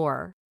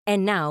in-store.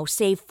 And now,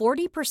 save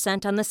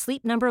 40% on the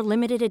Sleep Number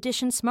Limited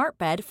Edition Smart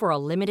Bed for a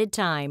limited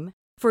time.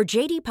 For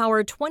JD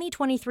Power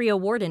 2023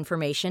 award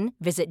information,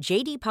 visit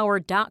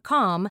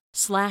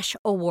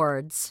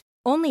jdpower.com/awards.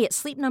 Only at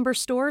Sleep Number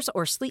stores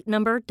or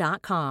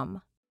sleepnumber.com.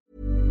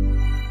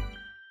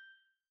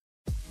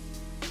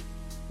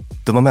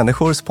 Dumma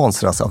människor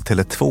sponsras av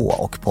Tele2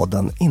 och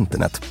podden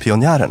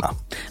Internetpionjärerna.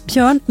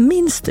 Björn,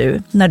 minns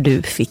du när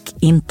du fick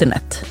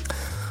internet?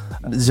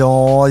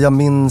 Ja, jag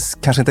minns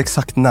kanske inte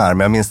exakt när,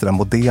 men jag minns det där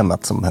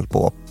modemet som höll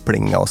på att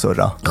plinga och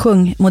surra.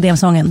 Sjung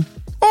modemsången.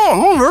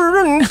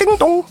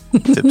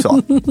 Typ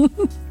så.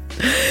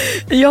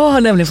 Jag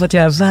har nämligen fått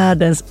göra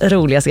världens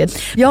roligaste grej.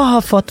 Jag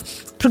har fått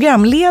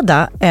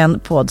programleda en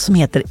podd som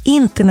heter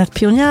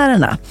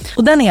Internetpionjärerna.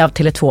 Och den är av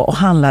Tele2 och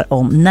handlar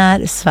om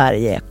när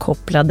Sverige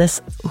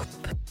kopplades upp.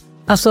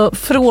 Alltså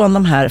från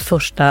de här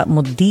första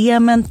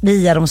modemen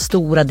via de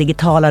stora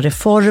digitala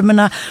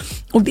reformerna.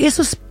 Och det är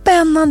så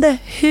spännande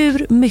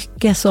hur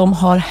mycket som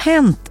har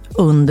hänt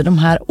under de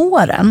här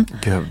åren.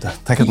 Gud,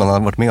 tänk att man har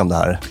varit med om det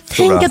här.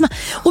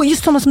 Och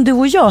just sådana som du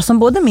och jag som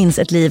både minns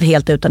ett liv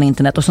helt utan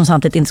internet och som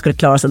samtidigt inte skulle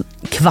klara sig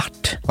en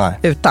kvart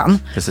utan.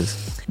 Precis.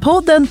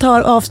 Podden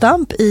tar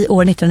avstamp i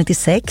år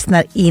 1996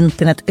 när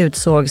internet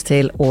utsågs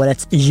till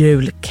årets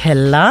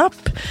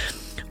julklapp.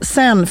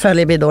 Sen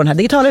följer vi då den här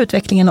digitala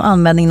utvecklingen och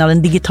användningen av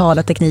den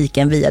digitala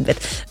tekniken via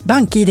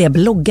BankID,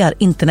 bloggar,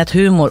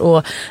 internethumor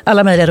och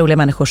alla möjliga roliga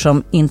människor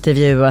som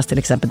intervjuas, till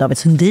exempel David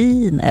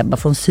Sundin, Ebba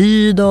von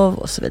Sydow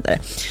och så vidare.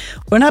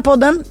 Och den här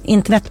podden,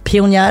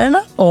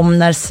 Internetpionjärerna, om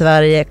när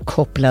Sverige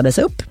kopplades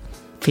upp,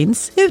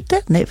 finns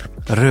ute nu.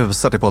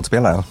 Rusar till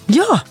poddspelaren.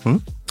 Ja,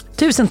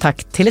 tusen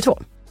tack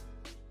Tele2.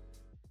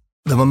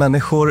 Dumma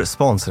människor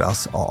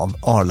sponsras av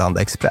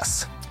Arlanda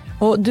Express.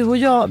 Och du och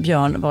jag,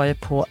 Björn, var ju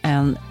på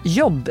en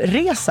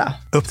jobbresa.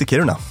 Upp till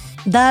Kiruna.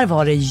 Där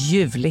var det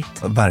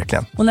ljuvligt.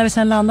 Verkligen. Och när vi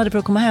sen landade för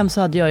att komma hem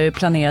så hade jag ju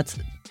planerat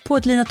på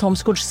ett Lina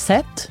Thomsgårds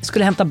sätt.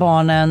 Skulle hämta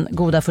barnen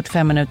goda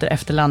 45 minuter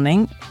efter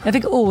landning. Jag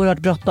fick oerhört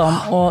bråttom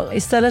och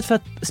istället för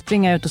att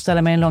springa ut och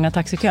ställa mig i den långa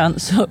taxikön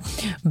så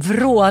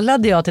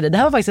vrålade jag till det. Det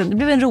här var faktiskt det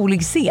blev en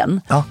rolig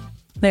scen. Ja.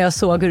 När jag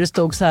såg hur det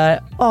stod så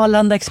här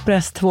Arlanda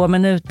Express 2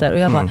 minuter och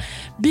jag bara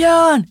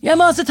Björn, jag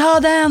måste ta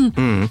den.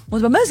 Och så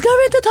bara, men ska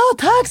vi inte ta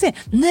taxi?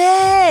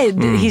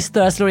 Nej,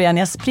 historia slår igen.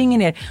 Jag springer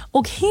ner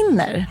och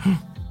hinner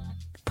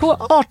på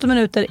 18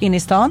 minuter in i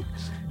stan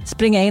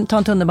springa in, ta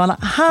en tunnelbana,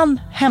 han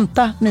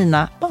hämta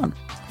mina barn.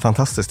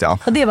 Fantastiskt, ja.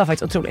 Och det var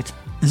faktiskt otroligt.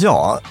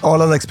 Ja,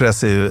 Arlanda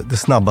Express är ju det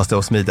snabbaste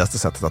och smidigaste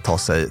sättet att ta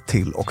sig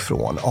till och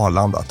från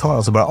Arlanda. Det tar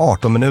alltså bara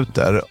 18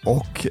 minuter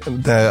och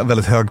det är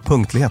väldigt hög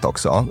punktlighet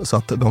också. Så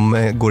att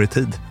de går i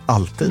tid,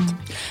 alltid.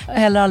 Jag har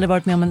heller aldrig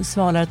varit med om en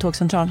svalare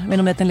tågcentral. Jag vet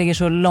inte om att den ligger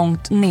så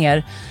långt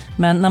ner.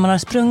 Men när man har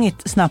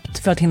sprungit snabbt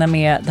för att hinna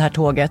med det här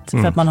tåget,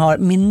 för att man har,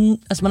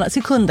 man har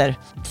sekunder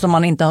som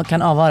man inte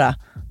kan avvara,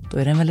 då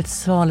är det en väldigt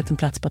sval liten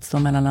plats på att stå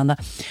mellanlanda.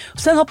 Och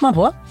sen hoppar man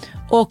på.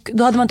 Och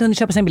då hade man inte hunnit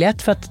köpa sin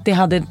biljett, för att det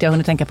hade inte jag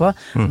hunnit tänka på.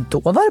 Då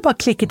var det bara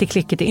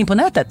klickety in på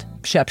nätet.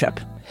 Köp.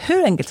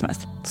 Hur enkelt som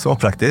helst. Så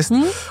praktiskt.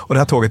 Och det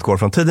här tåget går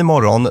från tidig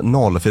morgon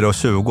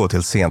 04.20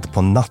 till sent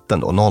på natten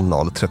då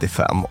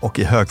 00.35. Och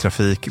i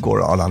högtrafik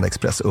går Arlanda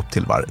Express upp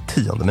till var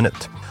 10:e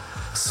minut.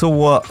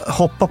 Så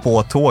hoppa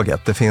på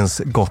tåget. Det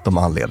finns gott om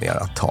anledningar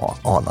att ta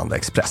Arlanda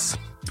Express.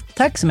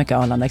 Tack så mycket,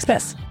 Arlanda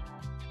Express.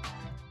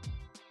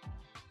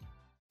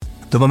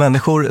 Dumma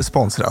människor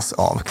sponsras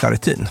av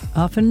Claritin.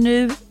 Ja, för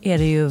nu är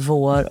det ju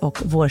vår och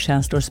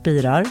vårkänslor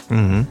spirar.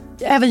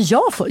 Även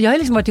jag har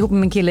liksom varit ihop med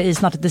min kille i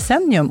snart ett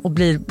decennium och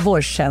blir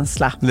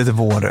vårkänsla. Lite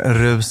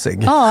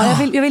vårrusig. Ja,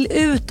 jag vill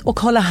ut och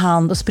hålla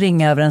hand och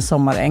springa över en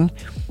sommaräng.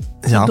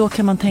 Ja. Då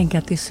kan man tänka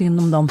att det är synd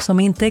om dem som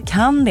inte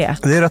kan det.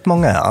 Det är rätt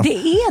många, ja. Det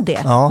är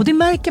det. Ja. Och det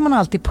märker man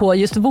alltid på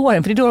just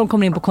våren. För det är då de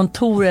kommer in på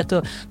kontoret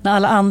och när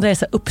alla andra är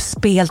så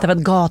uppspelta för att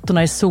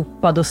gatorna är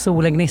sopade och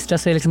solen gnistrar,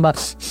 så är det liksom bara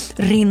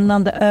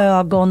rinnande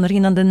ögon,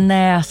 rinnande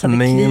näsa, det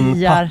Min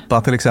kliar.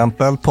 pappa till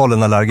exempel,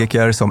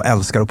 pollenallergiker som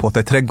älskar att påta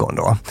i trädgården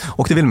då.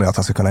 Och det vill man ju att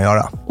han ska kunna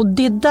göra. Och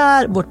det är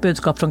där vårt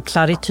budskap från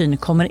Claritin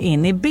kommer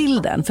in i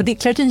bilden. För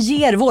Claritin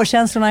ger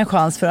vårkänslorna en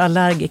chans för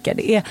allergiker.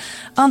 Det är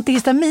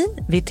antihistamin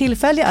vid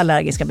tillfälliga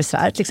allergiska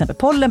besvär, till exempel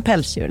pollen,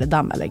 pälsdjur eller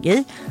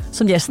dammallergi,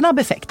 som ger snabb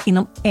effekt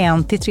inom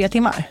 1 till 3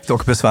 timmar.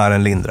 Och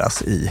besvären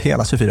lindras i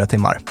hela 24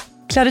 timmar.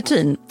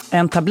 Claritin,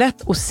 en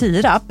tablett och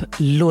sirap,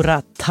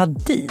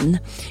 Loratadin,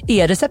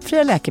 är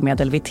receptfria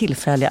läkemedel vid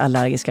tillfälliga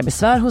allergiska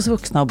besvär hos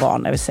vuxna och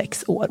barn över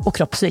 6 år och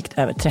kroppsvikt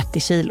över 30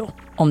 kilo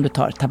om du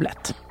tar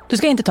tablett. Du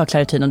ska inte ta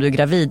Claritin om du är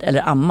gravid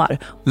eller ammar.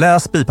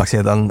 Läs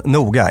bipacksedeln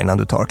noga innan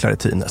du tar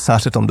Claritin,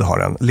 särskilt om du har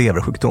en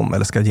leversjukdom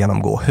eller ska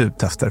genomgå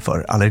hudtester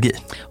för allergi.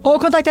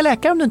 Och kontakta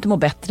läkare om du inte mår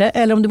bättre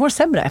eller om du mår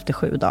sämre efter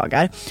 7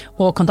 dagar.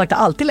 Och kontakta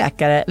alltid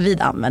läkare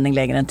vid användning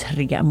längre än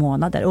 3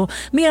 månader. Och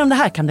mer om det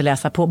här kan du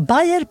läsa på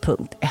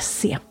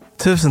bayer.se.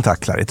 Tusen tack,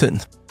 Claritin.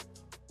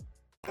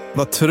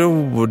 Vad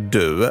tror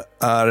du,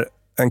 är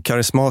en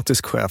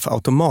karismatisk chef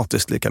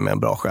automatiskt lika med en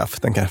bra chef?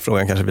 Den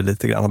frågan kanske vi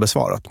lite grann har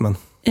besvarat, men...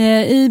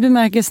 I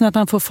bemärkelsen att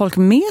man får folk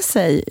med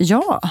sig,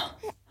 ja.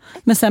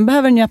 Men sen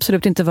behöver den ju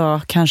absolut inte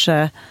vara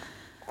kanske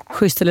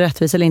schysst eller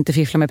rättvis eller inte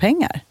fiffla med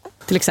pengar,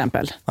 till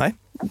exempel. Nej,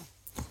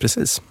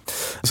 precis.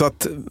 Så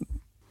att,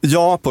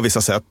 ja på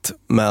vissa sätt,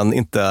 men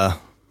inte...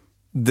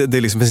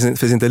 Det liksom,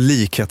 finns inte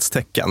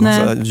likhetstecken.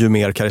 Alltså, ju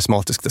mer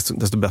karismatisk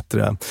desto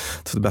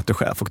bättre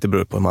chef, och det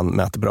beror på hur man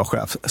mäter bra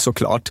chef,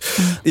 såklart.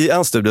 I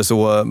en studie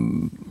så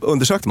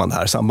undersökte man det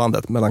här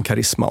sambandet mellan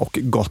karisma och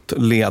gott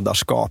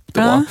ledarskap.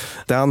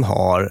 Den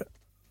har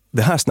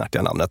det här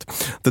snärtiga namnet: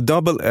 The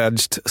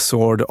Double-Edged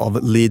Sword of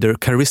Leader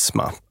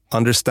Charisma.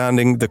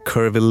 Understanding the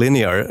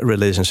curvilinear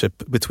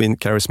relationship between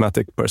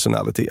charismatic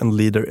personality and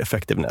leader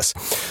effectiveness.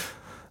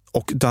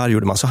 Och där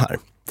gjorde man så här.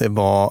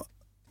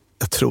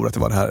 Jag tror att det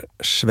var det här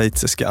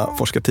schweiziska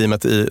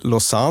forskarteamet i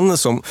Lausanne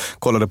som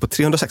kollade på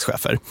 306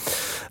 chefer.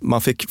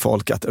 Man fick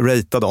folk att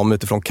ratea dem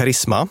utifrån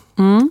karisma.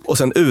 Och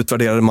sen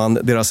utvärderade man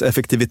deras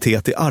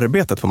effektivitet i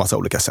arbetet på massa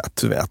olika sätt.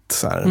 Du vet,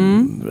 så här,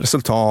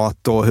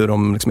 resultat och hur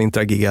de liksom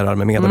interagerar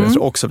med medarbetare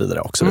och så vidare.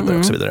 Och så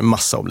vidare.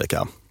 Massa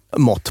olika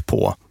mått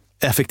på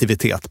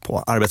effektivitet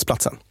på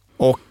arbetsplatsen.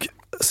 Och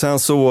sen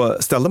så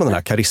ställde man den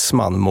här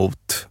karisman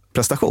mot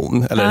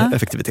prestation eller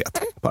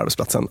effektivitet på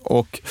arbetsplatsen.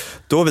 Och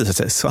då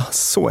visade det sig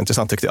så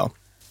intressant, tyckte jag.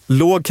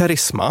 Låg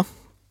karisma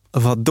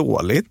var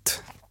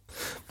dåligt,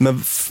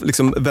 men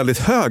liksom väldigt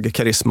hög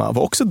karisma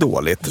var också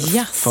dåligt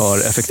för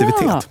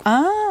effektivitet.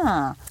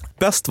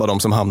 Bäst var de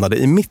som hamnade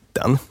i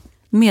mitten.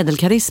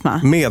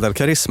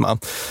 Medelkarisma.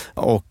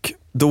 Och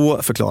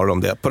då förklarar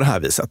de det på det här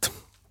viset.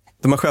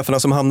 De här cheferna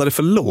som hamnade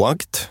för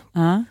lågt,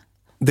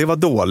 det var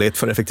dåligt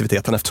för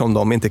effektiviteten eftersom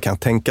de inte kan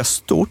tänka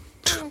stort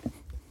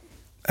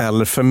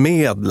eller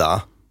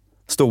förmedla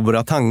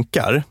stora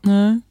tankar.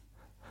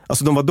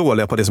 Alltså de var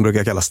dåliga på det som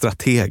brukar kallas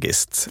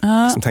strategiskt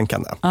som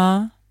tänkande.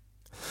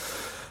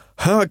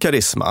 Hög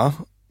karisma,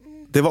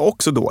 det var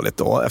också dåligt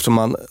då, eftersom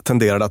man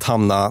tenderade att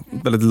hamna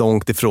väldigt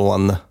långt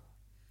ifrån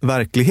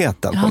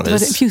verkligheten på något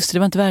vis. Just det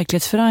var inte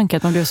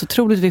verklighetsförankrat. Man blev så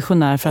otroligt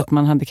visionär för att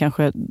man hade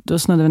kanske, då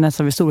snödde vi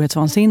nästan vid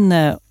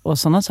storhetsvansinne och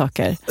sådana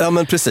saker. Ja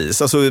men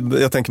precis, alltså,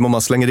 jag tänker om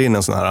man slänger in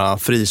en sån här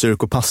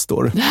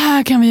frikyrkopastor. Det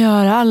här kan vi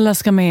göra, alla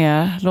ska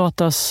med,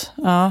 låt oss,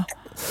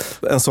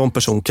 En sån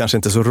person kanske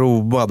inte är så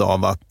road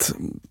av att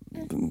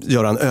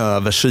göra en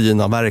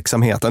översyn av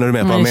verksamheten. Är du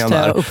med på vad jag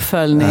menar?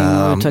 Uppföljning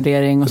och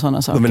utvärdering och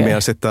sådana saker. De vill mer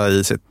sitta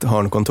i sitt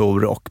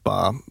hörnkontor och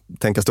bara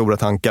tänka stora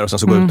tankar och sen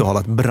så gå ut och hålla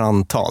ett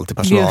brandtal till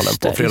personalen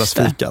på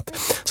fredagsfikat.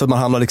 Så att man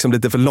hamnar liksom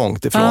lite för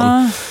långt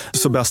ifrån.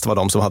 Så bäst var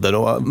de som hade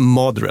då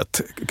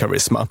moderate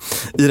karisma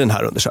i den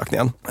här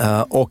undersökningen.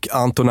 Och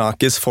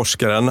Antonakis,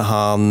 forskaren,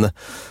 han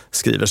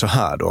skriver så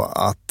här då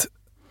att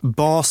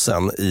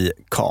basen i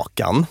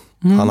kakan,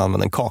 han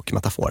använder en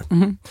kakmetafor,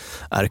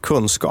 är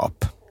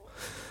kunskap.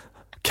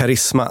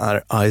 Karisma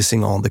är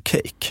icing on the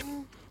cake.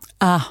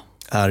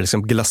 Är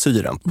liksom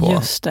glasyren på.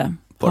 Just det.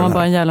 Om man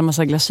bara en jävla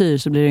massa glasyr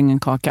så blir det ingen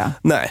kaka.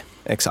 Nej,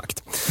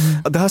 exakt.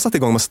 Det här satte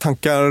igång massa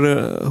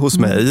tankar hos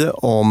mig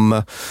om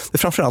det är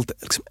framförallt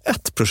liksom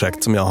ett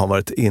projekt som jag har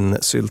varit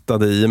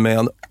insyltad i med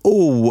en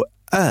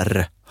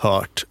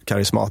oerhört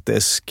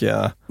karismatisk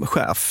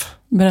chef.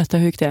 Berätta,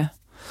 hur gick det?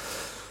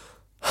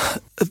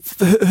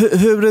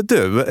 Hur är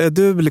du? Är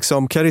du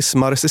liksom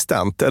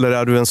karismaresistent eller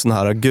är du en sån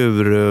här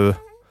guru?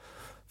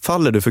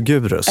 Faller du för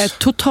gurus?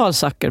 Total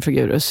sucker för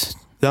gurus.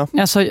 Ja.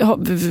 Alltså,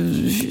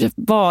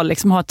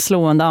 ha ett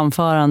slående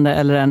anförande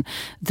eller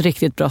ett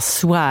riktigt bra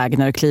swag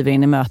när du kliver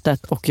in i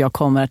mötet och jag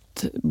kommer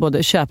att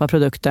både köpa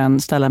produkten,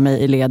 ställa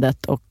mig i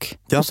ledet och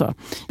så.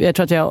 Jag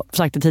tror att jag har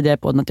sagt det tidigare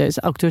på att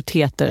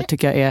auktoriteter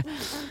tycker jag är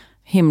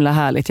himla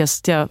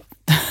härligt. Jag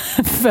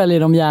följer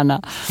dem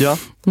gärna. Ja.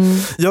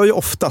 Jag är ju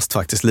oftast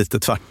faktiskt lite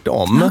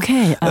tvärtom.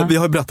 Okay, Vi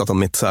har ju berättat om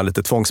mitt så här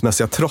lite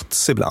tvångsmässiga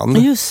trots ibland.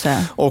 Just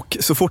det. Och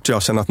så fort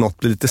jag känner att något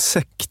blir lite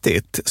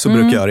sektigt så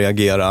brukar jag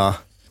reagera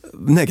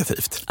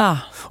negativt.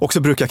 Och så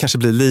brukar jag kanske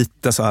bli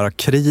lite så här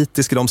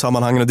kritisk i de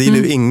sammanhangen och det gillar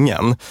ju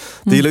ingen.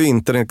 Det gillar ju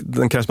inte,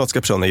 den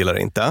karismatiska personen gillar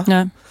det inte.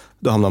 Nej.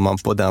 Då hamnar man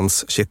på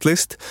dens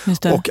shitlist.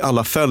 Och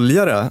alla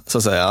följare så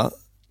att säga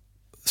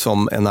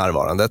som är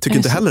närvarande tycker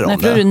inte heller om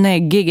det. Är du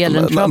neggig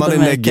eller man är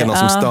neggig, någon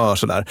som stör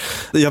sådär.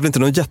 Jag är väl inte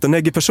någon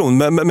jätteneggig person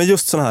men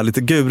just sådana här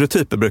lite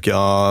gurutyper brukar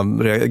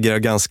jag reagera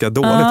ganska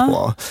dåligt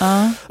på.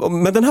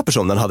 Men den här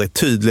personen hade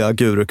tydliga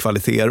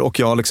gurukvaliteter och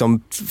jag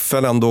liksom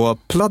föll ändå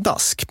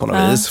pladask på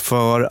något vis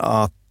för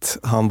att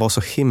han var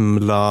så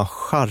himla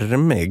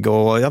charmig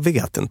och jag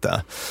vet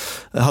inte.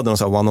 Jag hade någon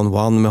sån här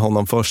one-on-one med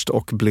honom först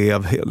och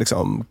blev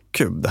liksom,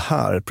 gud, det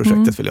här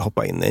projektet vill jag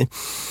hoppa in i.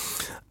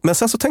 Men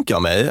sen så tänker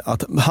jag mig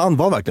att han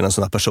var verkligen en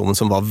sån här person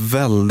som var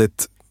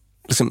väldigt,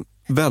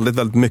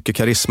 väldigt mycket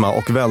karisma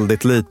och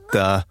väldigt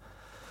lite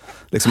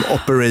liksom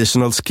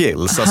operational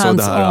skills. Hands-on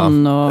det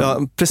här,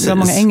 och precis. Det är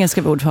många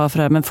engelska ord för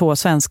det här, men få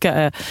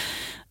svenska.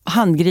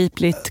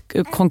 Handgripligt,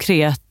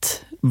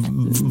 konkret,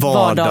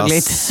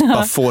 vardagligt.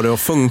 Bara få det att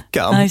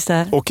funka.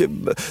 Och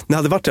när jag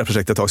hade varit i det här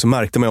projektet ett tag så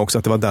märkte man också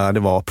att det var där det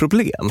var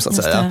problem så att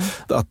säga.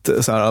 Att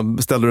så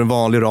här, ställer du en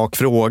vanlig rak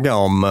fråga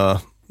om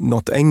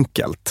något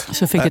enkelt.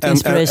 Så fick ett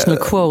inspirational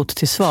quote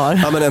till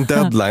svar. Ja, men en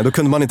deadline. Då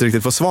kunde man inte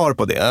riktigt få svar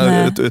på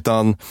det.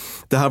 Utan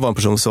det här var en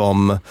person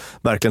som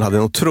verkligen hade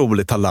en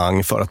otrolig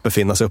talang för att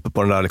befinna sig uppe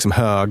på den där liksom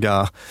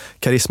höga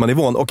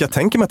karismanivån. Och jag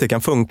tänker mig att det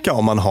kan funka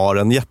om man har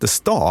en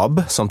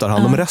jättestab som tar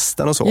hand om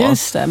resten och så.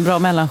 Just det, bra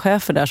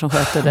mellanchefer där som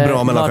sköter det.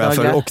 Bra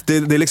mellanchefer. Och det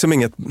är liksom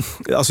inget,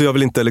 alltså jag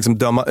vill inte liksom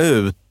döma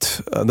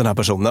ut den här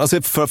personen.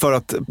 Alltså för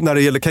att när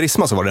det gäller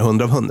karisma så var det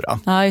 100 av 100.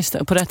 Ja, just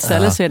det. På rätt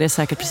ställe så är det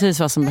säkert precis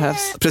vad som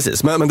behövs.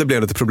 Precis, men det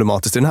blev lite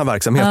problematiskt i den här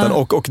verksamheten.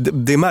 Och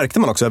det märkte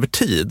man också över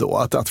tid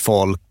då. Att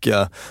folk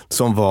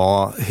som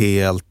var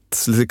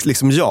helt,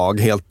 liksom jag,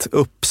 helt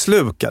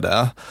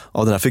uppslukade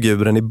av den här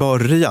figuren i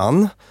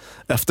början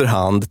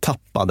efterhand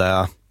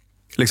tappade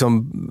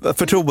liksom,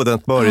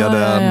 förtroendet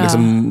började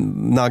liksom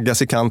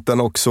naggas i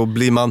kanten och så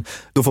blir man,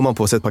 då får man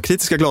på sig ett par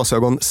kritiska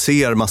glasögon,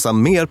 ser massa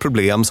mer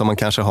problem som man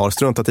kanske har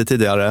struntat i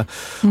tidigare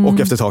och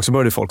efter ett tag så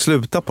började folk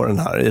sluta på i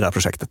det här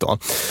projektet då.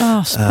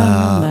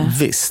 Spännande.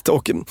 Visst,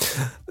 och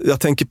jag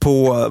tänker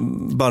på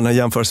bara den här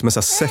jämförelsen med så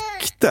här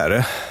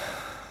sekter.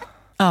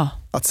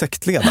 Att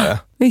sektledare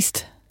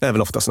visst är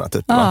väl ofta såna här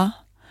typer va?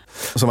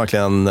 Som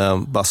verkligen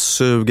bara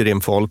suger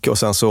in folk och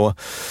sen så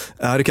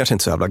är det kanske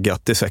inte så jävla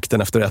gött i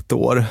sekten efter 1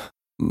 år.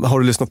 Har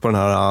du lyssnat på den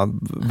här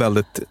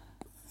väldigt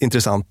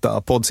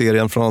intressanta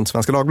poddserien från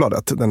Svenska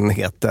Dagbladet? Den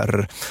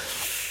heter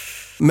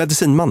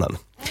Medicinmannen.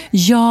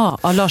 Ja,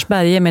 av Lars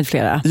Berge med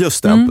flera.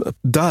 Just det,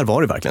 där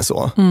var det verkligen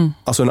så.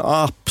 Alltså en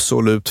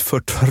absolut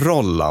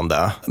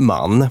förtrollande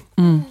man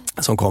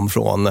som kom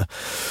från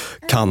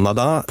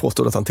Kanada.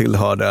 Påstod att han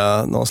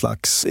tillhörde någon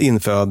slags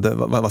infödd,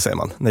 vad säger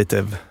man?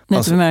 Native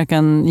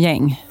American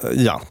gäng.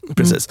 Ja,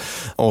 precis.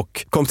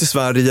 Och kom till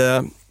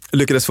Sverige,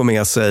 lyckades få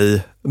med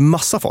sig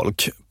massa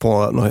folk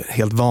på något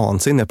helt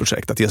vansinnigt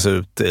projekt att ge sig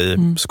ut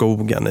i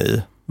skogen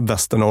i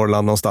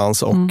Västernorrland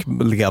någonstans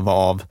och leva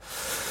av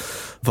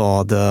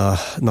vad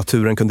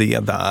naturen kunde ge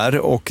där.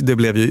 Och det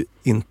blev ju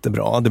inte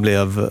bra. Det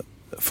blev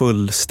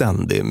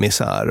fullständig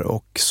misär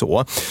och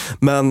så.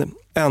 Men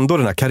ändå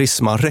den här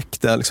karisman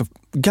räckte liksom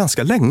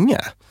ganska länge.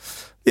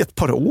 i ett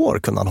par år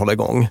kunde han hålla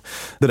igång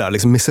det där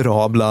liksom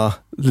miserabla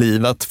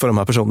livet för de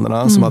här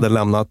personerna som hade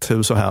lämnat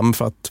hus och hem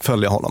för att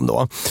följa honom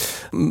då.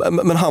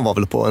 Men han var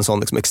väl på en sån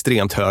liksom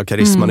extremt hög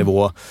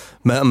karismanivå,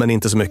 men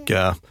inte så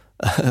mycket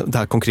det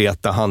här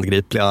konkreta,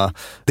 handgripliga,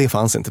 det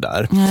fanns inte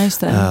där. Ja, just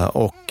det.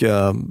 Och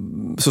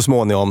så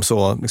småningom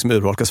så liksom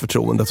urholkas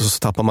förtroendet och så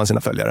tappar man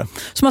sina följare.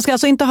 Så man ska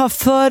alltså inte ha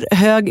för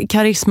hög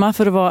karisma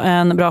för att vara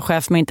en bra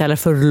chef, men inte heller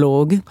för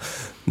låg?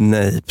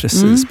 Nej,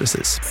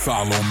 precis.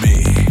 Follow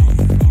me.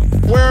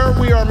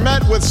 Where we are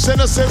met with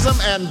cynicism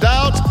and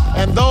doubt,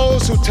 and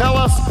those who tell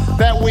us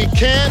that we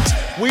can't,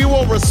 we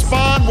will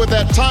respond with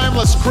that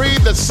timeless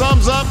creed that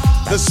sums up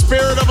the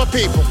spirit of a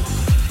people.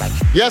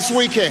 Yes,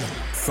 we can.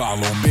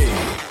 Follow me.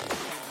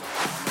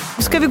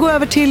 Ska vi gå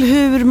över till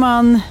hur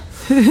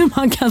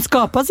man kan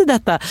skapa sig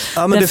detta?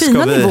 Ja, men den det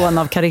fina ska nivån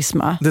av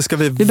karisma. Det ska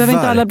vi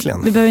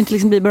verkligen. Vi behöver inte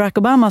liksom bli Barack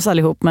Obamas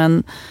allihop,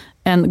 men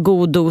en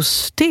god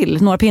dos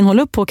till. Några pinnhål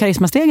upp på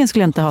karismastegen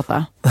skulle jag inte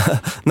hata.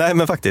 Nej,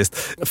 men faktiskt.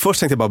 Först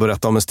tänkte jag bara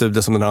berätta om en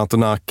studie som den här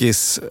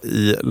Antonakis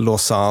i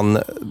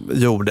Lausanne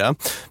gjorde.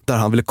 Där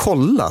han ville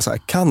kolla, så här,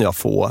 kan jag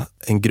få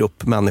en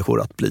grupp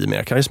människor att bli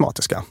mer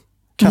karismatiska?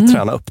 Kan jag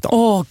träna upp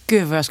dem?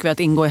 Gud vad jag skulle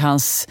vilja ingå i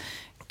hans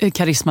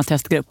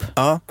karismatestgrupp.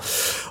 Ja,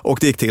 och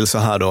det gick till så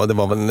här då. Det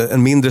var väl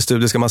en mindre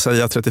studie ska man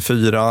säga,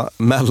 34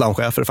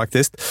 mellanchefer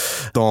faktiskt.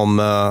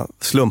 De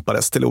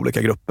slumpades till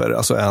olika grupper,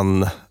 alltså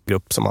en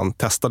grupp som man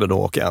testade då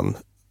och en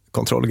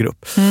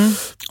kontrollgrupp.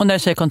 Och när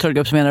jag säger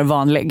kontrollgrupp så menar det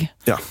vanlig.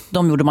 Ja.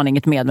 De gjorde man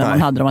inget med, men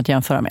man hade dem att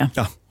jämföra med.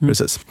 Ja,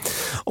 precis.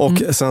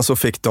 Och sen så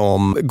fick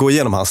de gå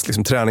igenom hans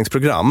liksom,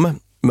 träningsprogram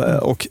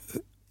och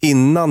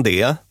innan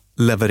det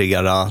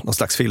leverera någon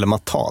slags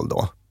filmavtal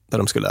då, där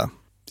de skulle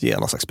ge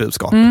någon slags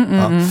budskap.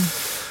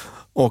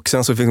 Och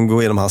sen så fick de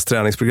gå igenom hans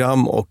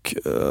träningsprogram och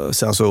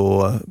sen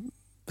så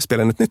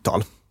spelade ett nytt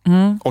tal.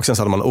 Och sen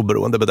så hade man en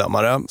oberoende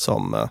bedömare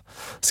som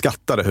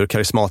skattade hur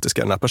karismatisk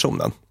är den här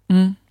personen.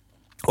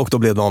 Och då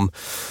blev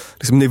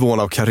liksom, nivån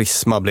av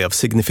karisma blev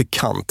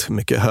signifikant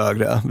mycket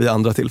högre vid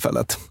andra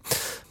tillfället.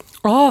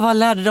 Vad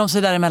lärde de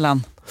sig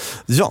däremellan?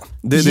 Ja,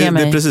 det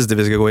är precis det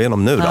vi ska gå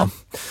igenom nu då.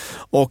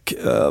 Och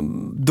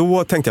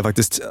då tänkte jag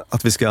faktiskt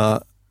att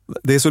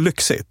det är så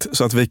lyxigt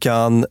så att vi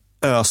kan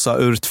ösa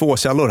ur 2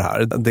 källor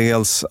här.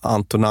 Dels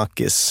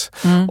Antonakis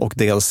och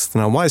dels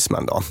den här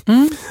Wiseman då.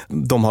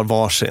 De har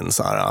varsin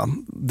så här,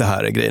 det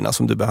här är grejerna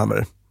som du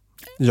behöver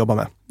jobba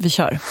med. Vi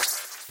kör.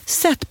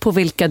 Sätt på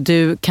vilka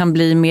du kan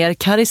bli mer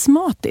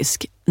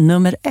karismatisk.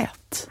 Nummer 1.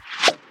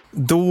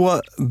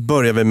 Då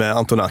börjar vi med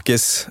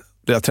Antonakis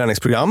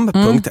träningsprogram,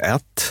 punkt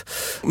 1.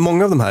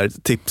 Många av de här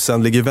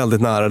tipsen ligger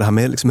väldigt nära det här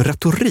med liksom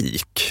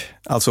retorik.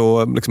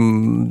 Alltså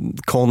liksom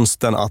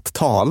konsten att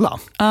tala.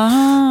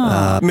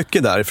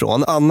 Mycket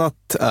därifrån. Annat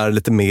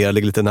ligger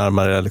lite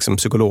närmare liksom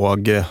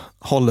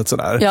psykologhållet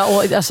sådär. Ja,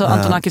 och alltså,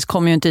 Antonakis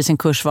kommer ju inte i sin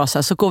kurs vara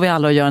så går vi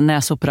alla och gör en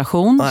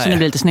näsoperation så ni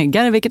blir lite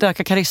snyggare, vilket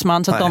ökar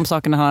karisman. Så att de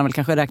sakerna har han väl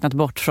kanske räknat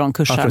bort från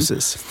kursen. Ja,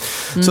 precis.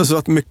 Så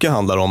att mycket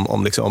handlar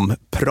om liksom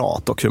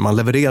prat och hur man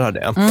levererar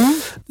det.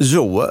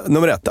 Jo,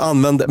 nummer 1.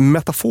 Använd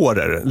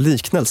metaforer,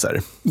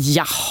 liknelser.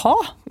 Jaha.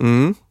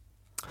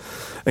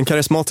 En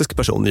karismatisk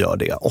person gör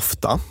det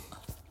ofta.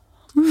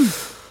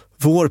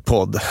 Vår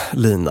podd,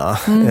 Lina,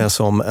 är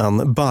som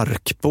en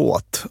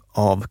barkbåt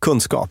av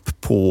kunskap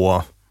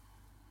på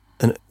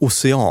en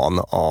ocean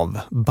av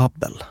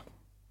babbel.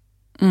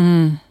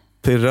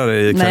 Pirrar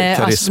i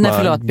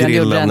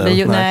karisma-grillen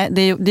nu? Nej,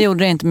 det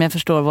gjorde det inte, men jag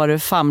förstår vad du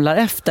famlar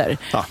efter.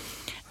 Ja.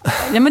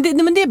 Ja, men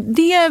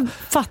det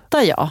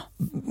fattar jag.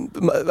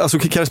 Alltså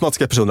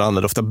karismatiska personer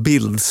använder ofta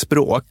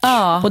bildspråk.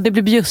 Ja, och det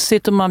blir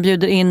bjussigt och man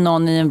bjuder in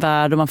någon i en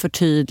värld och man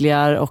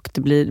förtydligar och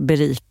det blir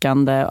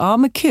berikande. Ja,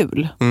 men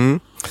kul.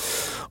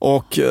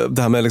 Och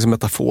det här med liksom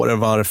metaforer,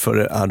 varför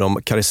är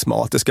de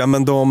karismatiska?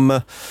 Men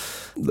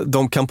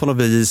de kan på något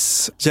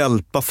vis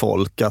hjälpa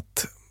folk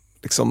att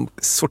liksom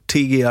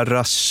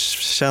sortera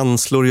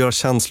känslor, göra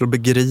känslor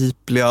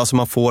begripliga, så alltså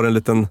man får en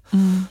liten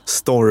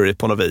story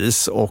på något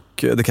vis, och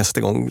det kan sätta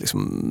igång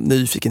liksom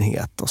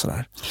nyfikenhet och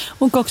sådär.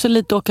 Och också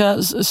lite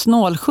åka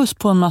snålskjuts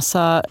på en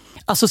massa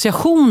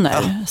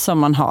associationer som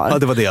man har. Ja,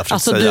 det var det jag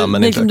försökte säga,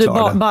 men inte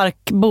klar det.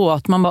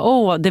 Barkbåt, man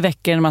bara, det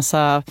väcker en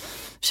massa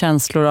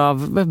känslor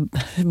av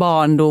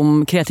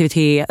barndom,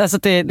 kreativitet, alltså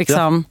det är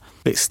liksom... Ja,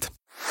 visst.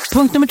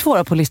 Punkt nummer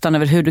 2 på listan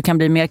över hur du kan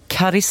bli mer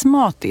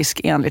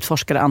karismatisk enligt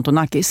forskare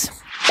Antonakis.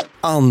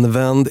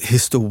 Använd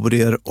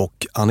historier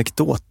och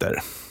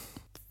anekdoter.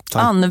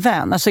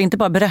 Använd, alltså inte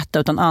bara berätta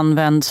utan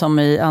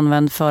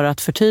använd för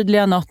att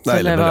förtydliga något. Nej,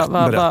 eller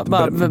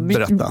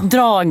berätta.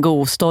 Dra en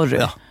god story.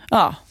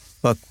 Ja.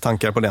 Vad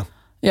tankar på det?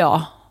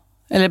 Ja,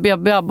 eller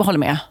jag håller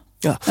med.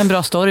 Ja. En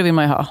bra story vill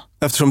man ju ha.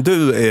 Eftersom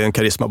du är en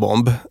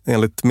karismabomb,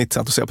 enligt mitt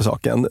sätt att se på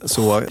saken,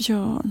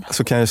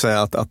 så kan jag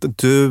säga att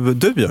du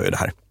gör ju det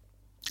här.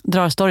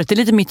 Drar story. Det är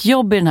lite mitt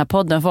jobb i den här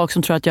podden. Folk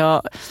som tror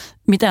att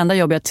mitt enda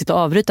jobb är att sitta och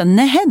avbryta.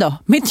 Nej då,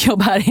 mitt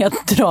jobb här är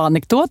att dra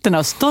anekdoterna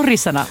och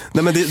storiesarna.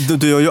 Nej, men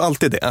du gör ju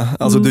alltid det.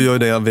 Alltså du gör ju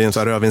det vid en sån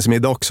här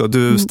rödvinsmiddag också.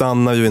 Du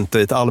stannar ju inte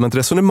i ett allmänt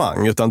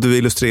resonemang, utan du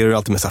illustrerar ju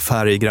alltid med så här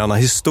färggranna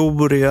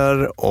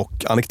historier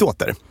och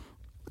anekdoter.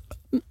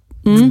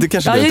 Det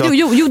kanske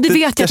det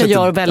vet jag att jag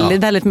gör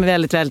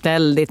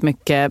väldigt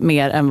mycket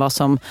mer än vad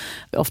som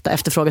ofta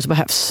efterfrågas och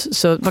behövs.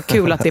 Så vad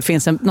kul att det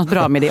finns något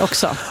bra med det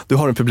också. Du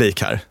har en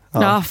publik här.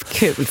 Ja,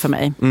 kul för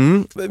mig.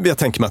 Jag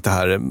tänker mig att det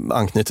här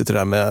anknyter till det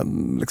här med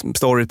liksom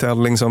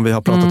storytelling som vi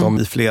har pratat om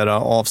i flera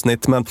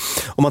avsnitt. Men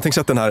om man tänker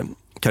sig att den här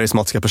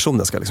karismatiska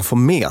personen ska liksom få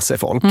med sig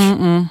folk,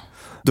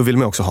 då vill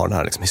man också ha den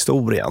här liksom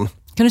historien.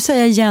 Kan du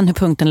säga igen hur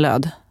punkten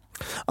löd?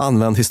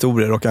 Använd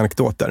historier och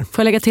anekdoter. Får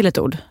jag lägga till ett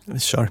ord?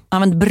 Kör.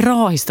 Använd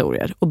bra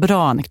historier och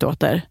bra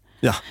anekdoter.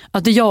 Ja.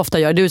 Att det jag ofta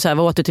gör, du är så här,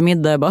 vad åt du till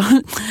middag?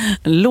 Bara,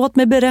 låt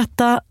mig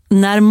berätta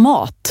när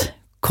mat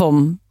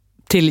kom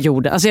till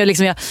jorden. Alltså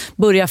jag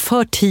börjar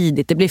för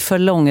tidigt, det blir för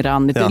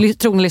långrandigt. Ja.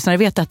 Trogna lyssnare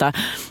vet detta.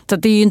 Så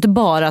att det är ju inte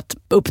bara att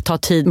uppta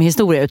tid med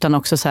historia utan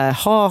också så här,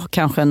 ha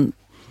kanske en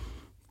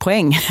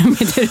poäng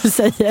med det du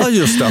säger. Ja,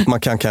 just det, att man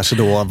kan kanske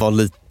då vara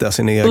lite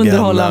sin egen...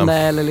 underhållande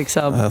eller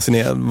liksom...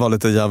 vara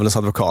lite djävulens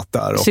advokat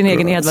där. Sin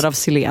egen Edvard af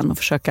Sillén och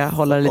försöka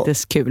hålla det lite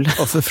kul.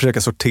 Och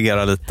försöka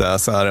sortera lite,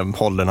 så här,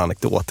 håller den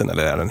anekdoten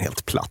eller är den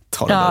helt platt?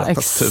 Har den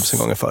berättat 1000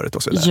 gånger förut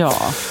och så vidare. Ja.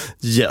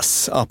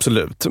 Yes,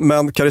 absolut.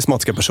 Men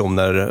karismatiska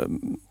personer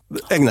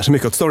ägnar sig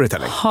mycket åt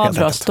storytelling. Ha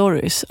bra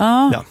stories.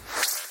 Ja.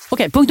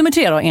 Okej, punkt nummer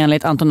 3 då,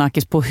 enligt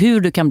Antonakis på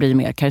hur du kan bli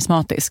mer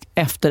karismatisk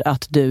efter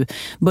att du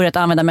börjat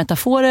använda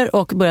metaforer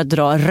och börjat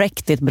dra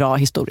riktigt bra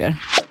historier.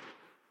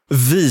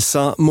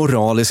 Visa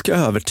moralisk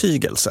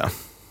övertygelse.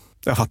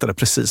 Jag fattade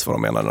precis vad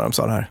de menade när de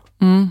sa det här.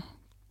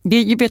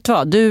 Vet du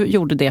vad, du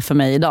gjorde det för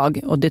mig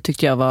idag och det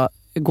tyckte jag var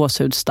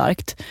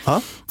gåshudsstarkt.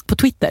 På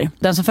Twitter,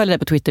 den som följer dig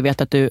på Twitter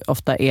vet att du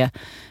ofta är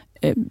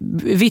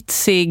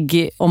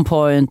vitsig, on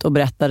point och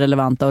berättar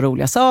relevanta och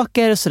roliga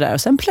saker och sådär.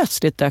 Och sen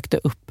plötsligt dök det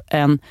upp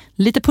en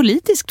lite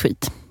politisk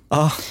tweet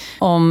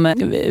om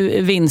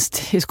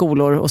vinst i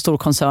skolor och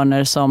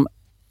storkoncerner som,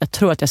 jag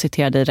tror att jag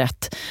citerade dig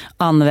rätt,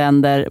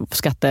 använder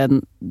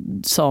skatten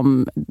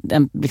som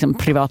en liksom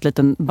privat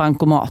liten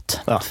bankomat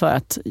för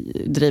att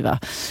driva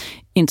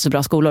inte så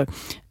bra skolor.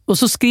 Och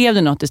så skrev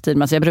du något i stil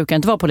med att jag brukar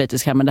inte vara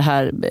politisk här men det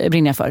här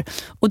brinner jag för.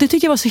 Och det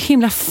tycker jag var så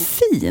himla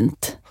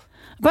fint.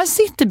 Bara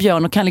sitter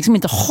Björn och kan liksom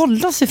inte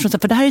hålla sig från sig,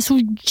 för det här är så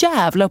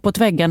jävla uppåt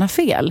väggarna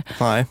fel.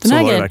 Nej, så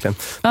var det verkligen.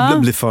 Du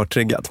blir för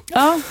triggad.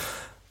 Ja.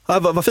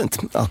 Vad fint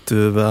att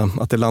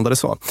det landade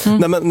så.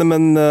 Nej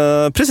men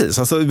precis,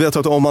 alltså, jag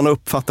tror att om man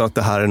uppfattar att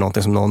det här är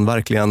något som någon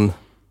verkligen,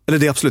 eller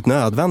det är absolut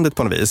nödvändigt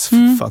på något vis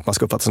för att man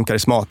ska uppfattas som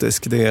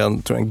karismatisk. Det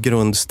är tror jag, en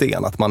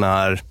grundsten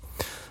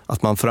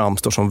att man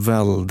framstår som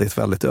väldigt,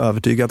 väldigt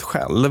övertygad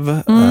själv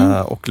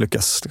och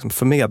lyckas liksom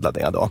förmedla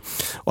det då.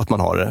 Och att man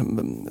har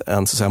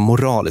en så att säga,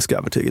 moralisk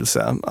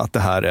övertygelse att det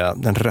här är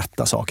den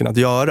rätta saken att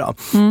göra.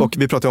 Och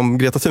vi pratade om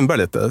Greta Thunberg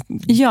lite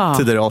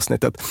tidigare i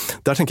avsnittet.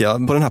 Där tänker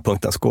jag, på den här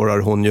punkten skårar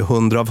hon ju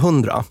 100 av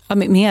 100. Ja,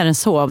 mer än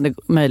så om det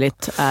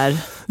möjligt är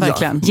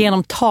verkligen.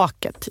 Genom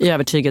taket i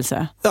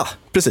övertygelse. Ja,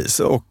 precis.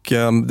 Och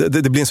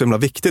det blir en så himla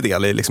viktig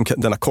del i liksom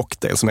denna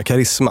cocktail som är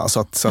karisma. Så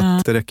att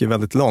det räcker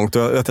väldigt långt.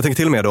 Och jag tänker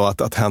till och med då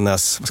att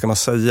hennes, vad ska man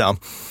säga,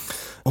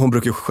 hon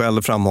brukar ju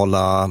själv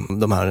framhålla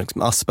de här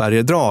liksom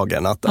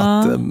Asperger-dragen.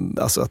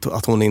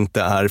 Att hon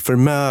inte är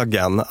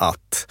förmögen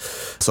att,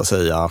 så att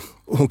säga,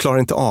 hon klarar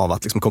inte av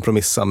att liksom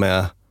kompromissa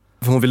med,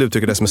 hon vill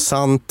uttrycka det som är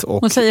sant.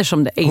 Och hon säger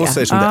som det är. Hon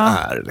säger som det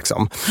är.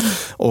 Liksom.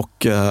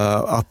 Och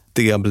att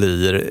det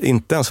blir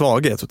inte en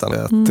svaghet utan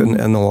ett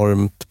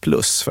enormt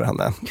plus för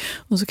henne.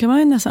 Och så kan man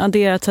ju nästan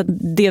addera att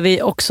det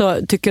vi också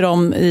tycker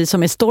om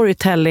som är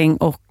storytelling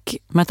och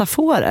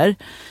metaforer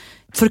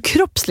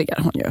förkroppsligar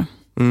hon ju.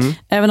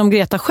 Även om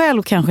Greta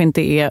själv kanske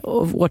inte är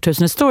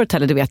årtusendets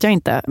storyteller, det vet jag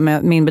inte.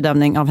 Men min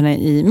bedömning av henne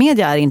i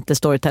media är inte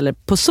storyteller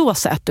på så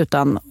sätt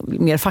utan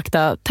mer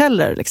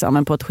faktateller liksom,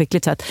 men på ett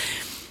skickligt sätt.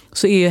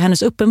 Så är ju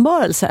hennes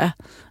uppenbarelse,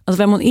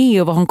 alltså vem hon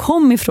är och var hon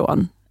kom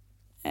ifrån,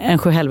 en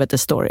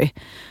sjuhelvetes story.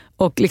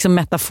 Och liksom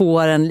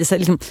metaforen,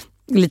 liksom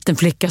liten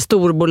flicka,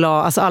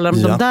 storbolag, alltså alla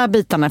de där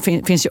bitarna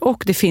finns ju,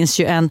 och det finns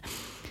ju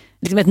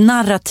liksom ett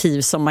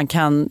narrativ som man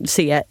kan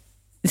se,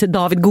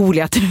 David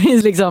Goliat, det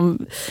finns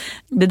liksom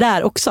det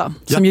där också,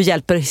 som ju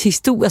hjälper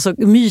alltså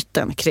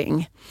myten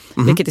kring,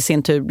 vilket i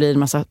sin tur blir en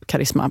massa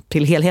karisma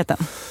till helheten.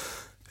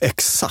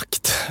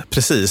 Exakt,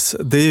 precis.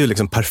 Det är ju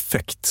liksom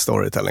perfekt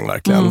storytelling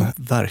verkligen.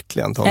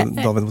 Verkligen,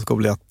 David mot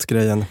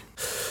Goliat-grejen.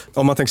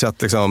 Om man tänker sig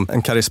att liksom,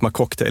 en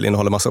karisma-cocktail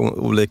innehåller massa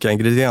olika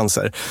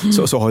ingredienser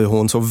så har ju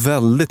hon så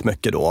väldigt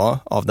mycket då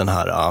av den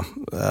här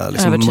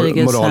liksom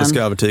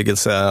moraliska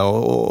övertygelse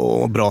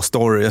och bra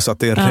story så att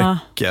det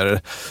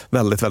räcker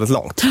väldigt, väldigt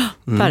långt.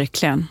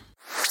 Verkligen.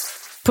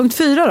 Punkt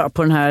 4 då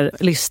på den här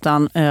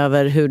listan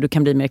över hur du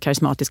kan bli mer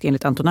karismatisk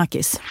enligt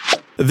Antonakis.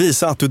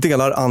 Visa att du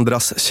delar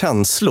andras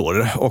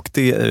känslor, och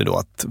det är ju då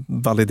att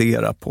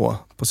validera på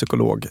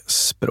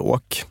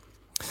psykologspråk.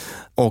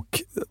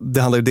 Och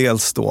det handlar ju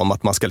dels då om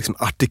att man ska liksom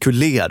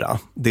artikulera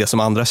det som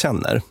andra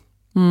känner.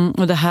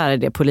 Och det här är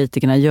det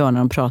politikerna gör när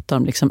de pratar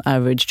om liksom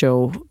average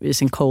Joe i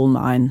sin coal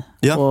mine.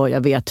 Och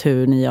jag vet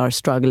hur ni är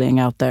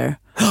struggling out there.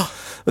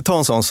 Ta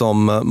en sån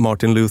som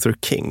Martin Luther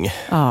King.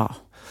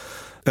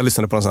 Jag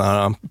lyssnade på en sån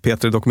här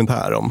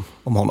P3-dokumentär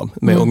om honom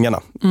med ungarna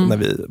när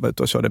vi var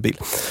ute och körde bil.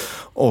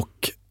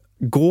 Och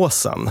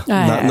gåsen,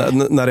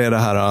 när det är det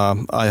här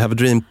I have a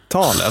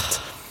dream-talet,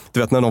 du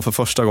vet när någon för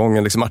första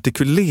gången liksom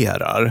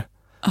artikulerar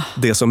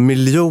det som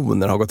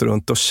miljoner har gått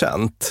runt och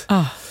känt.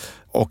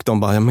 Och de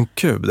bara, ja men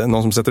gud, det är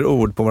någon som sätter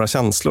ord på våra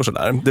känslor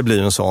sådär. Det blir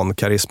ju en sån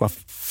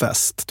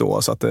karismafest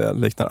då, så att det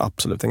liknar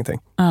absolut ingenting.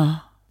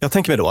 Jag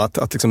tänker mig då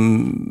att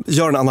liksom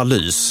göra en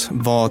analys.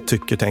 Vad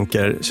tycker,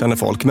 tänker, känner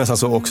folk? Men sen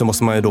så också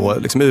måste man ju då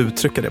liksom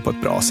uttrycka det på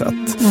ett bra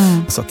sätt.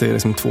 Så att det är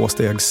liksom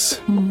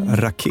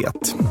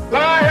 2-stegs-raket. I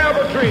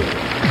have a dream.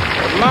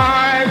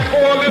 My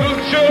 4 little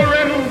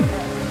children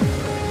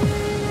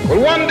will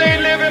one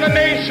day live in a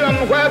nation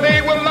where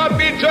they will not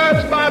be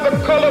judged by the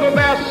color of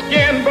their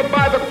skin, but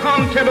by the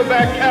content of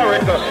their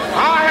character.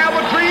 I have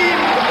a dream.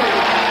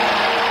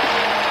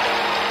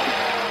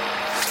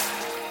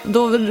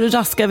 Då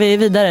raskar vi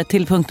vidare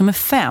till punkt nummer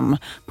 5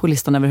 på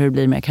listan över hur du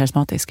blir mer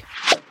karismatisk.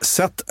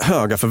 Sätt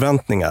höga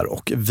förväntningar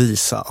och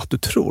visa att du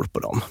tror på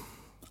dem.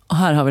 Och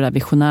här har vi det här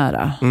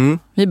visionära.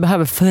 Vi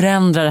behöver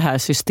förändra det här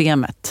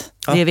systemet.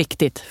 Det är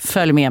viktigt.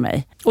 Följ med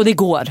mig. Och det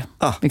går.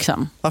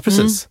 Liksom. Ja,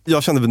 precis.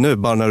 Jag kände nu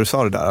bara när du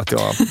sa det där att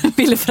jag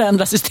ville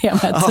förändra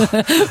systemet.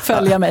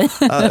 Följa mig.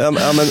 Ja,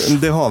 men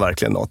det har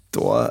verkligen något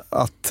då.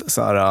 Att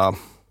så här,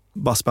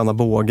 bara spänna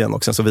bågen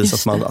och sen så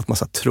visa att man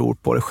så här, tror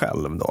på det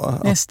själv då.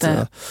 Just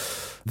det.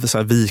 Att så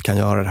här, vi kan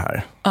göra det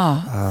här.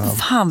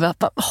 Fan vad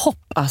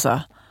hopp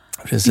alltså.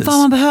 Precis. Vad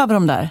man behöver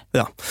de där.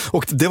 Ja,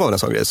 och det var en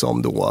sån grej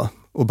som då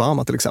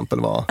Obama till exempel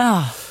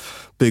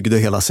byggde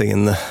hela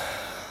sin,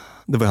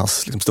 det var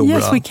hans liksom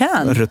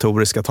stora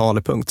retoriska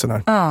talepunkt.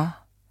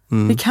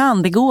 Vi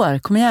kan, det går,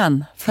 kom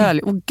igen,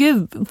 följ. Och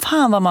gud,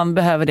 fan vad man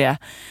behöver det.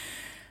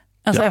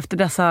 Alltså efter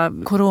dessa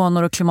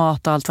coronor och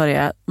klimat och allt vad det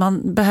är.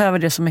 Man behöver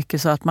det så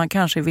mycket så att man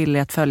kanske är villig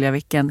att följa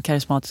vilken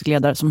karismatisk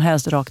ledare som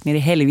helst rakt ner i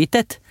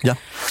helvetet. Ja.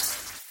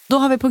 Då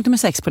har vi punkt nummer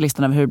 6 på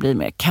listan över hur det blir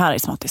mer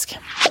karismatisk.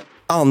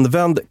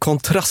 Använd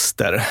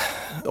kontraster.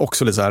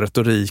 Också lite så här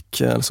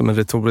retorik som en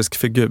retorisk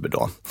figur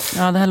då.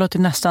 Ja, det här låter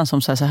nästan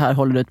som så här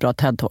håller du ett bra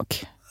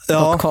TED-talk.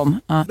 Ja,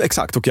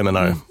 exakt. Och jag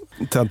menar,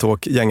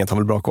 TED-talk-gänget har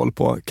väl bra koll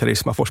på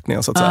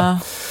karismaforskningen så att säga.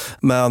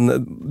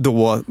 Men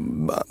då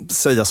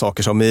säga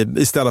saker som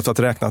istället för att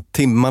räkna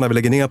timmarna vi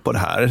lägger ner på det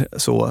här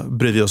så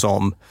bryr vi oss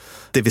om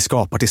det vi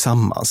skapar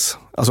tillsammans.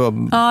 Alltså,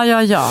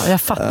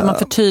 jag fattar. Man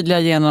förtydligar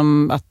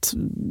genom att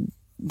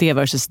det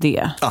versus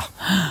det.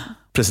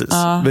 Precis,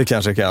 vi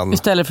kanske kan.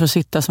 Istället för att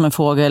sitta som en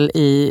fågel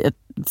i ett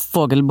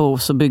fågelbo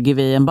så bygger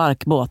vi en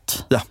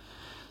barkbåt. Ja.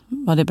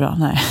 Var det bra?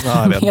 Nej.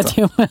 Ja, jag vet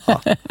inte.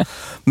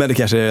 Men det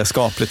kanske är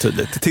skapligt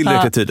tydligt.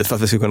 Tillräckligt tydligt för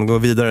att vi ska kunna gå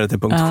vidare till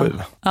punkt 7.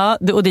 Ja,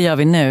 och det gör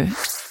vi nu.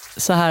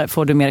 Så här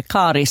får du mer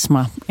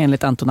karisma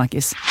enligt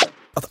Antonakis.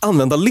 Att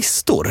använda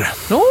listor.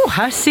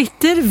 Här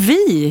sitter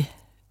vi.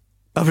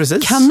 Ja,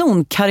 precis.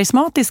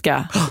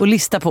 Kanonkarismatiska och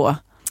lista på.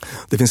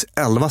 Det finns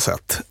 11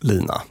 sätt,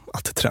 Lina,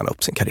 att träna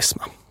upp sin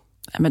karisma.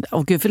 Men,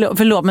 gud,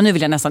 förlåt, men nu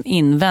vill jag nästan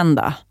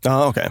invända.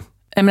 Ja, okej.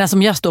 Jag menar,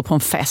 som jag står på en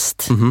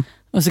fest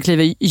och så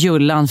kliver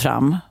Jullan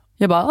fram.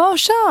 Jag bara,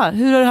 tja,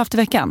 hur har du haft i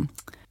veckan?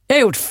 Jag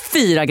har gjort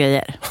 4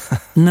 grejer.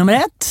 Nummer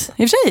 1,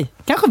 i och för sig,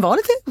 kanske var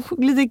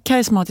lite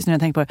karismatiskt när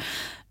jag tänker på det.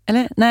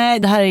 Eller, nej,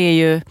 det här är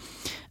ju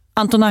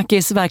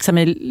Antonakis verksam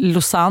i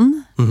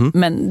Lausanne,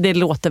 men det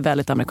låter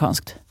väldigt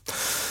amerikanskt.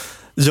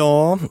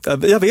 Ja,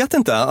 jag vet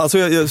inte. Alltså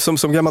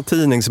som gammal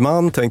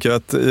tidningsman tänker jag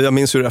att jag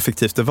minns hur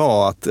effektivt det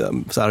var att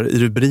så här, i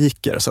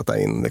rubriker sätta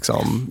in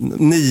liksom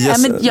 9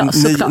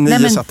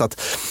 sätt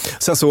att...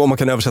 Sen så om man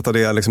kan översätta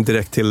det liksom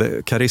direkt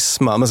till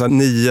karisma, men så här,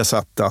 9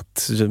 sätt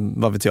att,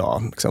 vad vet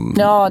jag, liksom,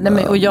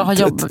 och jag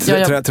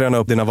har träna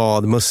upp dina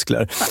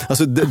vadmuskler.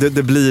 Alltså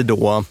det blir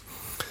då...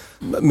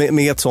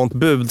 Med ett sånt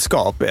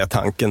budskap är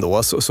tanken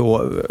då,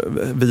 så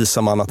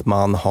visar man att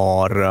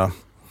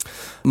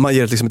man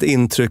ger liksom ett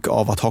intryck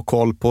av att ha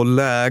koll på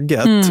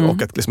läget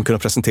och att liksom kunna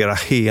presentera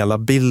hela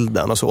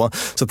bilden och så.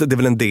 Så att det är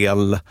väl en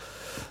del,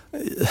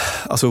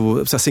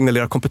 alltså så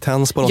signalera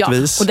kompetens på något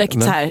vis. Och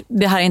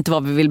det här är inte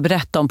vad vi vill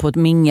berätta om på ett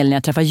mingel när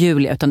jag träffar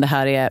Julia, utan det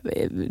här är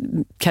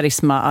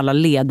karisma alla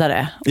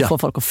ledare och få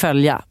folk att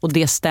följa. Och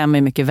det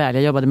stämmer mycket väl.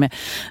 Jag jobbade med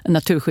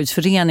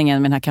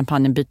Naturskyddsföreningen med den här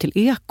kampanjen Byt till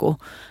eko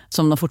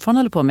som de fortfarande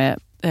håller på med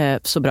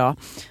så bra.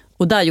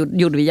 Och där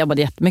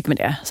jobbade jättemycket med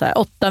det. Så här,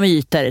 8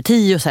 myter,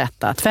 10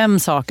 sätt, 5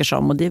 saker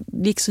som. Och det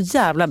gick så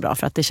jävla bra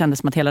för att det kändes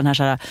som att hela den här,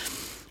 så här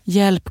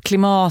hjälp,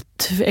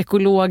 klimat,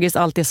 ekologiskt,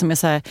 allt det som är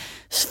så här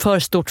för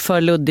stort,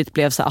 för luddigt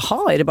blev så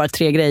här, är det bara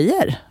 3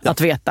 grejer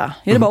att veta?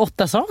 Är det bara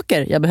 8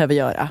 saker jag behöver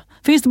göra?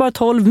 Finns det bara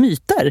 12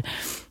 myter?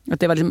 Att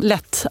det var liksom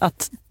lätt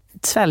att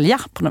svälja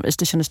på något vis,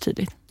 det kändes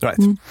tydligt. Right.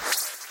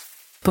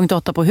 Punkt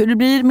 8 på hur det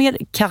blir mer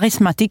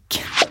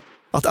karismatik.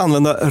 Att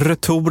använda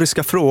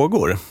retoriska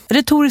frågor.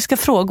 Retoriska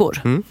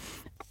frågor.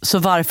 Så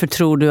varför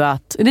tror du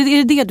att...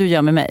 Är det du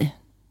gör med mig?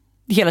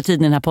 Hela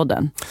tiden i den här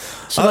podden.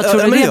 Så vad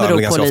tror du det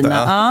beror på, Lina?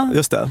 Ja,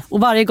 just det. Och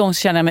varje gång så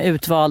känner jag mig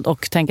utvald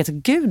och tänker att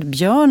gud,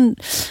 Björn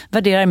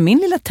värderar min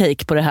lilla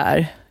take på det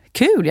här.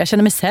 kul, jag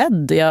känner mig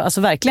sedd.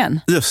 Alltså verkligen.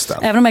 Just det.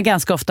 Även om jag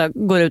ganska ofta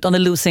går ut on the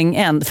losing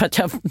end för att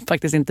jag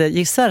faktiskt inte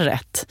gissar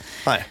rätt.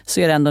 Nej. Så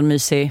är det ändå en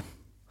mysig...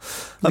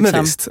 Ja,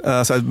 men visst.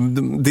 Alltså,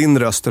 din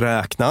röst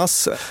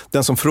räknas.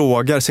 Den som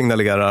frågar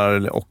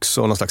signalerar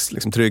också någon slags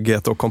liksom,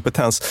 trygghet och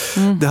kompetens.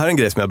 Det här är en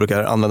grej som jag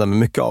brukar använda mig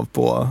mycket av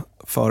på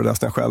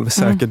föreläsningar själv.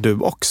 Säkert du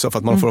också. För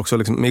att man får också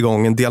liksom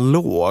igång en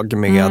dialog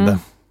med...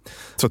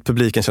 Så att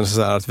publiken känner sig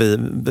så här att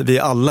vi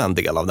är alla en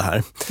del av det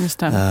här. Just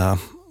det.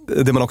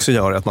 Det man också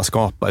gör är att man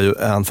skapar ju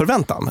en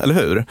förväntan, eller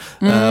hur?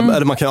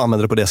 Eller man kan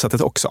använda det på det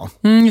sättet också.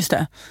 Just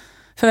det.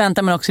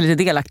 Förväntar man också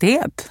lite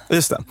delaktighet.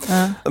 Just det.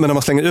 Men när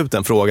man slänger ut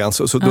den frågan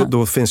så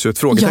då finns ju ett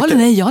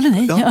frågetecken. Ja eller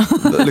nej. Ja,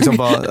 liksom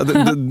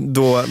bara,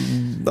 då,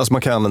 alltså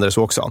man kan använda det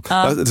så också. Det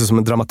är som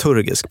en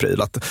dramaturgisk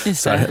pryl. Att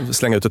så här,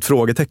 slänga ut ett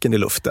frågetecken i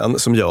luften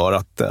som gör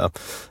att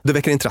det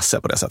väcker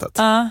intresse på det sättet.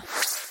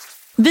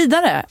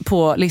 Vidare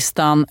på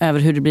listan över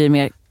hur det blir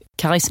mer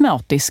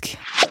karismatisk.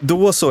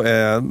 Då så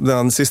är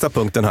den sista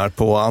punkten här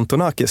på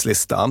Antonakis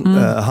lista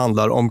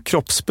handlar om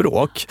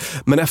kroppsspråk.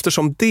 Men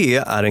eftersom det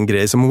är en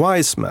grej som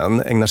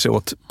Wiseman ägnar sig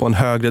åt på en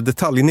högre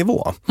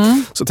detaljnivå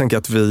så tänker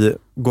jag att vi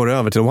går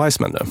över till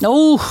Wiseman nu.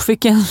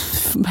 Vilken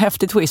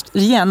häftig twist.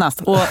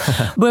 Genast. Och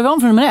börjar vi om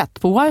från nummer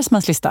 1 på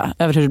Wisemans lista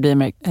över hur det blir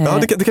med... Ja,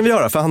 det kan vi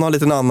göra för han har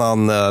lite en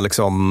annan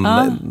liksom,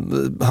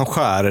 han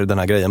skär den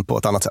här grejen på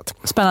ett annat sätt.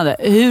 Spännande.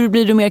 Hur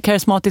blir du mer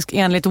karismatisk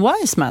enligt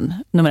Wiseman,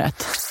 nummer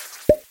 1?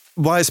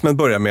 Wiseman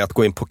börjar med att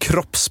gå in på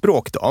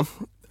kroppsspråk då.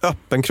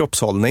 Öppen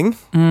kroppshållning.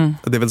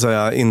 Det vill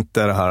säga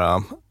inte det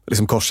här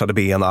liksom korsade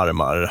ben,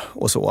 armar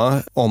och så.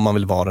 Om man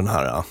vill vara den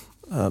här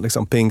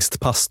liksom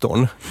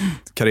pingstpastorn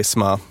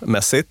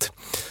karismamässigt.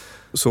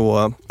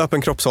 Så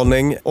öppen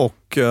kroppshållning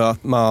och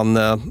att man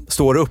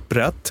står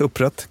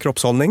upprätt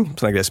kroppshållning.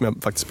 Sådana grejer som jag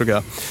faktiskt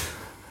brukar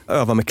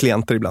öva med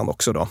klienter ibland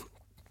också då.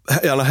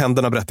 Gärna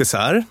händerna brett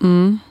isär.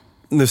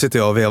 Nu sitter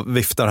jag och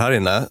viftar här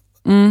inne.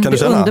 Kan du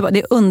känna? Det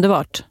är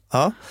underbart.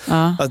 Ja.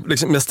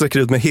 Liksom, jag sträcker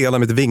ut med hela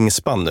mitt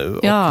vingspann nu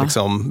och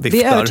liksom viftar.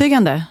 Det är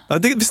övertygande. Ja,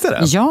 visst är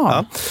det?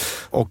 Ja.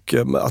 Och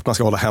att man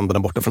ska hålla händerna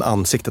borta från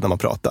ansiktet när man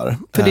pratar.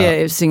 För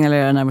det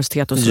signalerar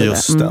nervositet och så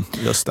vidare.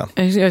 Just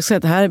det. Jag ska säga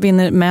att här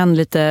vinner män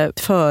lite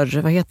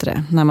vad heter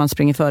det? När man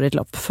springer före ett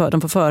lopp.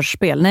 De får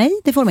förspel. Nej,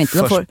 det får de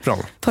inte.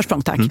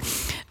 Försprång, tack.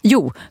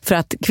 Jo, för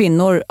att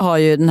kvinnor har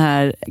ju den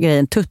här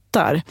grejen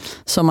tuttar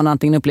som man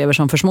antingen upplever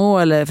som för små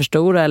eller för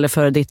stora eller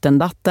för ditten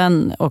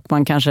datten. Och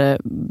man kanske,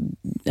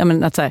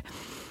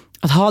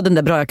 att ha den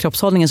där bra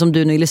kroppshållningen som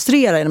du nu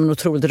illustrerar genom en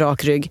otroligt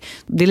rak rygg.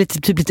 Det är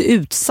lite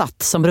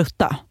utsatt som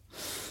brutta.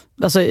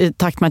 Alltså i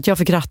takt med att jag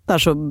fick rattar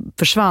så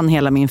försvann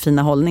hela min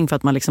fina hållning för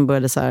att man liksom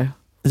började så här.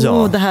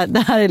 Det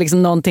här är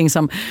liksom någonting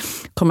som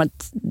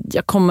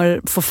jag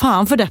kommer få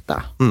fan för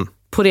detta.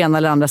 På det ena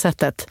eller andra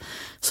sättet.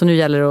 Så nu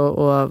gäller det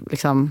att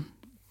liksom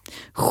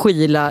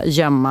skyla,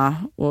 gömma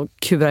och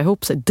kura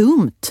ihop sig.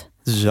 Dumt!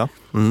 Ja.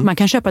 Man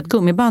kan köpa ett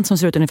gummiband som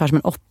ser ut ungefär som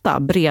en 8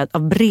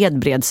 av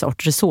bred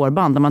sort,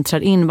 resårband, där man trär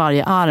in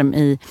varje arm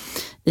i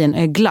en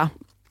ögla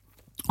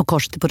och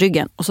korset på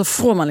ryggen. Och så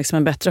får man liksom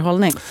en bättre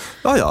hållning.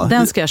 Ja.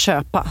 Den ska jag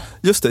köpa.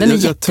 Just det,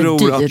 jag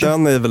tror att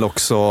den är väl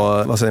också,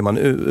 vad säger man,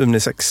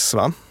 unisex,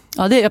 va?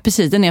 Ja,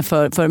 precis. Den är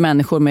för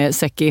människor med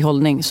säckig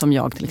hållning som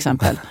jag till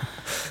exempel.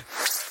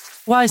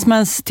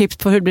 Wisemans tips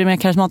på hur det blir mer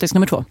karismatisk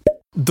nummer 2.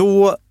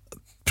 Då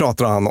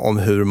pratar han om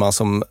hur man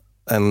som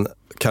en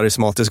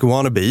karismatisk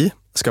wannabe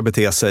ska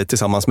bete sig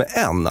tillsammans med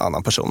en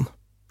annan person.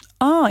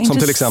 Som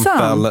till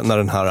exempel när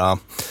den här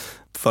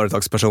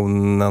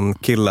företagspersonen,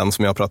 killen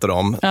som jag pratade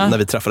om, när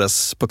vi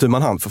träffades på tu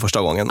man hand för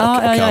första gången och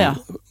han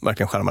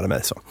verkligen skärmade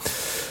mig så.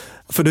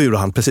 För då gjorde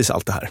han precis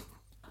allt det här.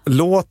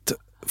 Låt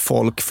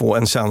folk få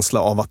en känsla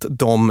av att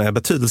de är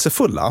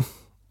betydelsefulla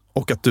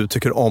och att du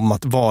tycker om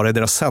att vara i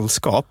deras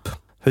sällskap.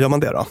 Hur gör man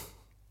det då?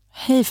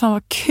 Hej, fan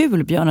vad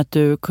kul Björn att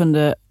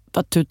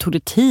du tog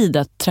dig tid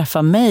att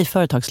träffa mig,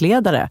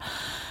 företagsledare.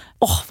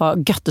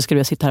 Vad gött det skulle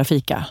jag sitta här och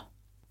fika.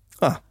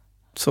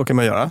 Så kan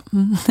man göra.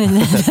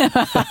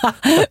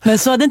 Men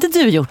så hade inte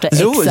du gjort det.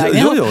 Jo,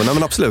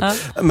 men absolut.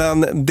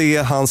 Men det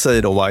han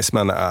säger då,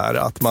 Wiseman, är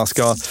att man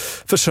ska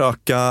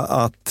försöka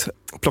att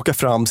plocka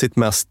fram sitt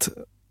mest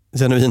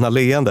genuina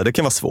leende. Det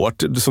kan vara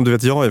svårt. Som du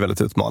vet, jag är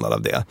väldigt utmanad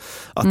av det.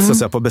 Att så att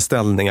säga på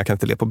beställning, jag kan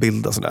inte le på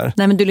bild och sådär.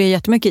 Nej, men du ler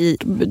jättemycket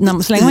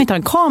så länge man inte har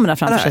en kamera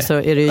framför sig så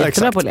är du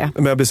jättebra på att le.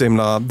 Men jag blir så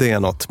himla, det är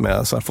något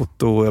med så här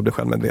foto, jag blir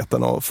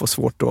självmedveten och får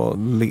svårt att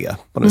le.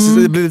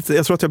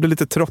 Jag tror att jag blir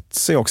lite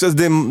trotsig också.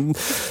 Jag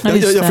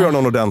får göra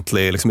någon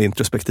ordentlig liksom,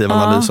 introspektiv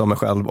analys av mig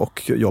själv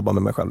och jobba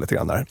med mig själv lite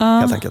grann där,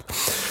 helt enkelt.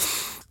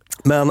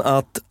 Men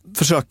att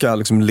försöka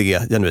liksom le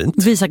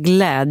genuint. Visa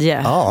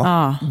glädje.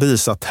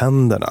 Visa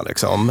tänderna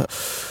liksom.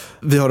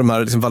 Vi har de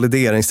här liksom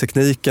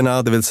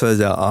valideringsteknikerna, det vill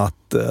säga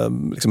att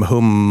liksom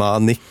humma,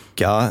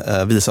 nicka,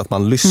 visa att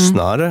man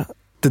lyssnar.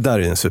 Det där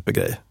är en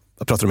supergrej.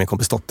 Jag pratade med en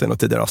kompis Totti i något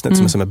tidigare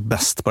avsnitt som är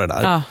bäst på det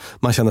där.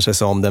 Man känner sig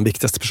som den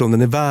viktigaste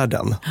personen i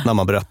världen när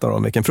man berättar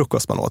om vilken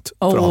frukost man åt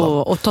för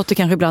honom. Och Totti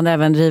kanske ibland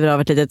även driver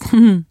av ett litet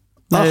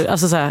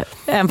alltså så här,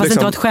 även fast det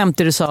inte var ett skämt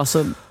det du sa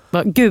så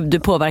Gud, du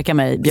påverkar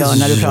mig, Björn,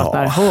 när du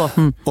pratar.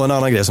 Och en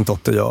annan grej som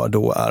Totte gör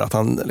då är att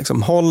han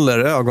liksom håller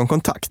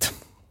ögonkontakt.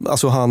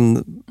 Alltså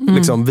han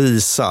liksom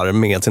visar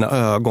med sina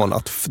ögon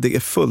att det är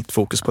fullt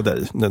fokus på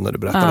dig nu när du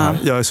berättar det här.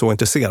 Jag är så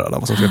intresserad av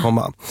vad som ska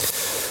komma.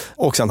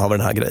 Och sen har vi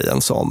den här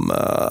grejen som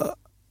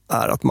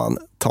är att man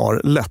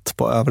tar lätt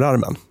på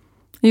överarmen.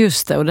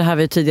 Just det, och det här har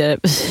vi tidigare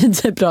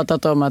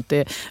pratat om, att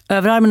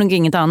överarmen är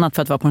inget annat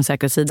för att vara på den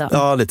säkra sidan.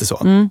 Ja, lite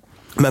så.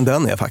 Men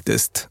den är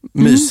faktiskt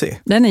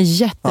mysig. Den är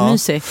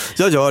jättemysig.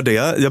 Ja, jag gör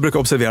det. Jag brukar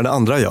observera när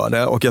andra gör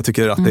det och jag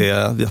tycker att det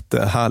är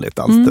jättehärligt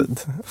alltid.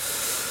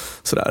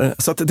 Sådär.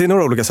 Så att det är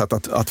några olika sätt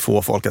att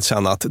få folk att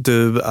känna att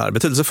du är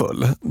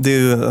betydelsefull. Det är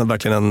ju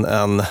verkligen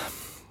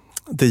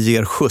det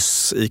ger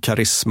skjuts i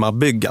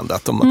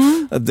karismabyggandet.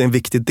 Det är en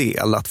viktig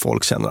del att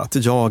folk känner att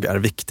jag är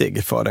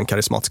viktig för den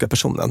karismatiska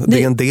personen.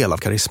 Det är en del av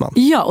karisman.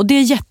 Ja, och det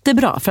är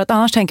jättebra. För att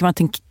annars tänker man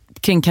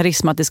kring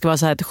karisma att det ska vara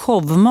så här ett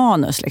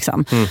showmanus.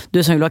 Liksom.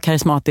 Du som vill vara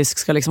karismatisk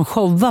ska liksom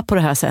showa på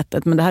det här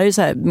sättet. Men det här är ju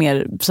så här,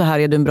 mer så här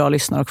är du en bra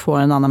lyssnare och får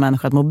en annan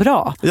människa att må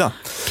bra. Ja.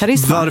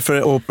 Karisma. Varför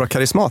är Oprah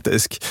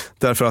karismatisk?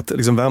 Därför att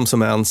liksom vem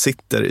som än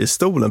sitter i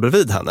stolen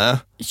bredvid henne.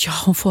 Ja,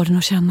 hon får den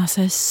att känna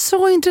sig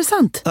så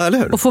intressant. Eller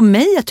hur? Och får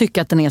mig att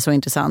tycka att den är så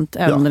intressant,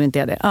 även om den inte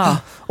är det. Ja.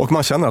 Och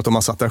man känner att om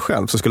man satt där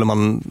själv så skulle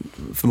man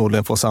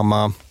förmodligen få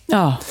samma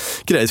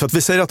grej. Så att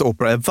vi säger att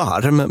Oprah är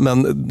varm,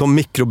 men de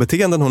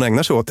mikrobeteenden hon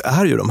ägnar sig åt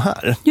är ju de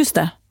här. Just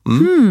det.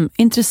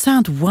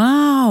 Intressant.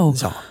 Wow.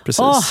 Ja, precis.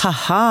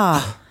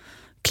 Haha.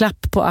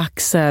 Klapp på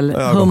axel.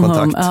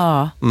 Ögonkontakt.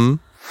 Ja.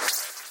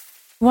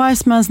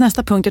 Wisemans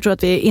nästa punkt, jag tror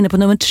att vi är inne på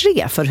nummer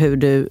 3 för hur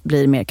du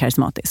blir mer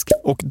karismatisk.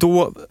 Och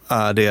då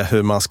är det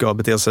hur man ska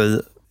bete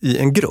sig i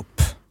en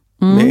grupp.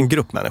 Med en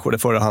grupp människor. Det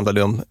förra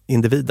handlade om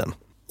individen.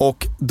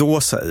 Och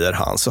då säger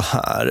han så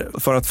här,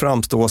 för att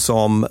framstå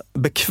som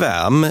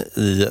bekväm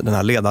i den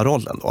här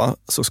ledarrollen då,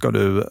 så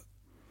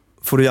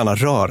får du gärna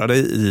röra dig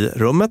i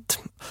rummet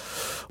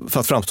för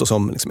att framstå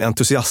som liksom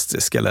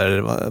entusiastisk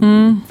eller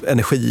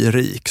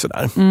energirik.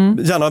 Sådär.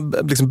 Gärna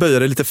liksom böja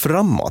dig lite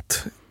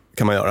framåt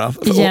kan man göra.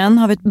 Igen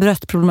har vi ett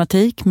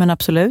bröstproblematik, men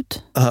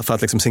absolut. För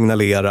att liksom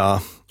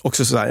signalera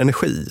också så här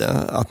energi,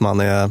 att man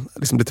är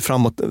liksom lite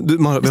framåt.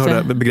 Vi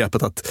hörde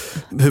begreppet att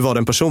hur var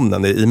den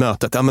personen i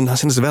mötet? Ja, men han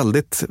kändes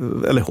väldigt,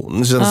 eller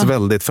hon kändes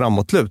väldigt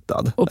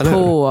framåtlutad. Och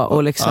på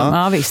och liksom,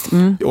 ja visst.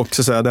 Och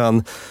så säga,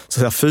 den så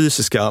säga,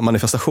 fysiska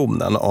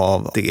manifestationen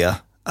av det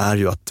är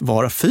ju att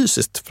vara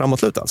fysiskt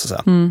framåtlutad. Så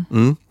att säga.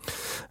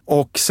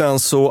 Och sen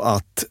så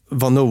att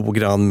vara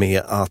noggrann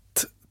med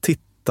att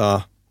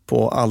titta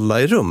på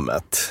alla i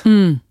rummet.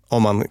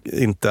 Om man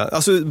inte,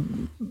 alltså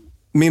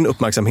min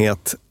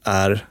uppmärksamhet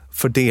är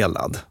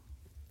fördelad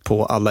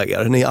på alla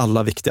er. Ni är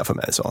alla viktiga för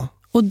mig. Så.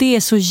 Och det är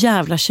så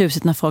jävla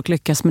tjusigt när folk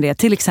lyckas med det.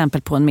 Till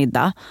exempel på en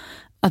middag.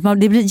 Att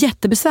det blir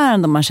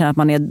jättebesvärande om man känner att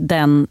man är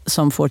den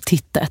som får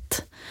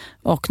tittet.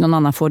 Och någon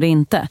annan får det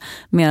inte.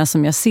 Medan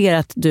som jag ser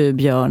att du,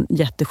 Björn,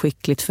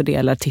 jätteskickligt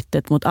fördelar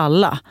tittet mot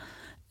alla.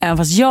 Även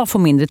fast jag får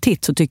mindre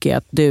titt så tycker jag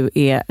att du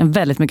är en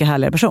väldigt mycket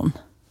härligare person.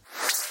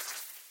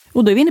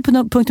 Och då är vi inne på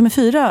punkt nummer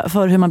 4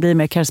 för hur man blir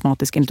mer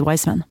karismatisk enligt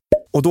Wiseman.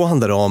 Och då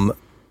handlar det om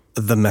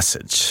the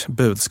message,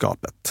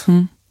 budskapet.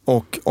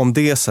 Och om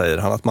det säger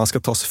han att man ska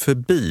ta sig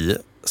förbi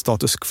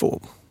status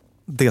quo.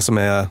 Det som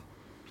är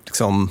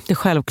liksom det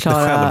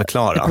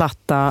självklara. Det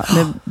platta,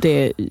 det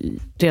är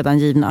redan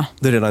givna.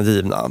 Det är redan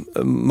givna.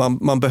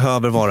 Man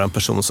behöver vara en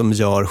person som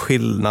gör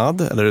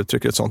skillnad eller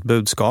uttrycker ett sånt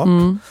budskap.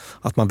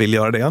 Att man vill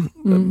göra det.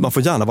 Man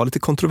får gärna vara lite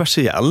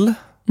kontroversiell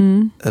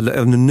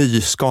eller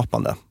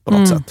nyskapande på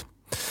något sätt.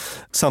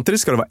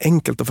 Samtidigt ska det vara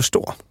enkelt att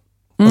förstå.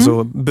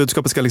 Alltså,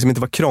 budskapet ska liksom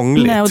inte vara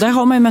krångligt. Nej, och där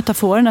har man ju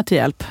metaforerna till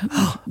hjälp.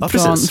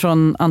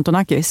 Från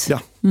Antonakis. Ja.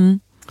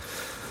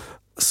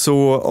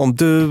 Så om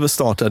du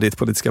startar ditt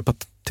politiska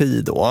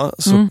parti då,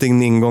 så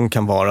din ingång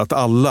kan vara att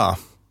alla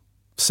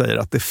säger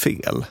att det är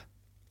fel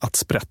att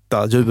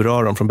sprätta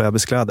djuröron från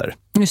bebiskläder.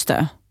 Just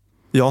det.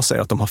 Jag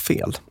säger att de har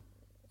fel.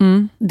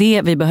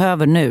 Det vi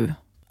behöver nu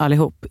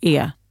allihop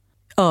är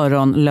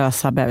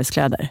öronlösa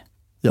bebiskläder.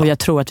 Ja. Och jag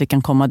tror att vi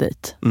kan komma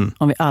dit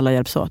om vi alla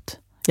hjälps åt.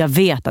 Jag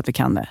vet att vi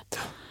kan det.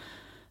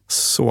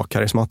 Så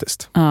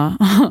karismatiskt. Ja.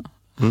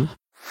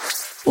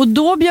 Och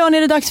då, Björn,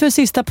 är det dags för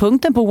sista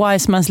punkten på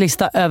Wisemans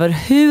lista över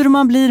hur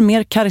man blir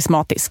mer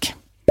karismatisk.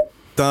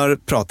 Där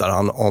pratar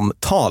han om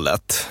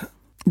talet.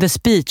 The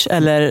speech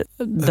eller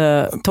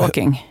the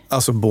talking?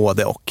 Alltså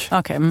både och.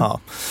 Okay. Ja.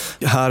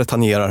 Här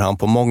tangerar han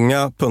på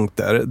många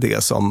punkter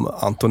det som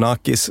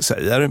Antonakis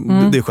säger.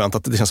 Det är skönt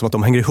att det känns som att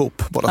de hänger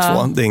ihop båda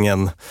två. Det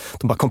är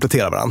de bara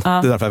kompletterar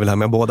varandra. Det är därför jag vill ha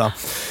med båda.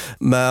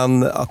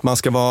 Men att man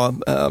ska vara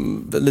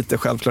lite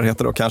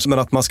självklarheter då kanske, men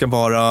att man ska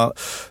vara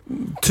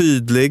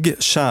tydlig,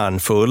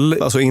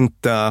 kärnfull, alltså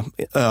inte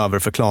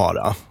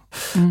överförklara.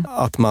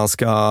 Att man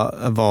ska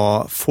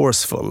vara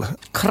forceful.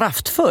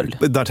 Kraftfull.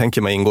 Där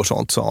tänker man ingår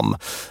sånt som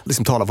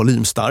liksom tala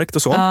volymstarkt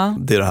och så.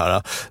 Det är det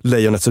här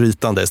lejonets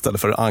rytande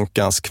istället för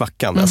ankans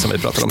kvackande som vi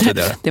pratade om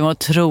tidigare. Det var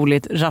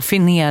otroligt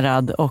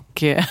raffinerad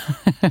och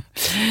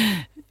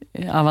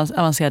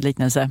avancerad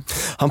liknelse.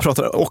 Han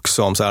pratar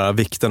också om så här,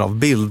 vikten av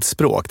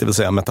bildspråk, det vill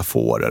säga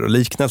metaforer och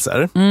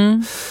liknelser.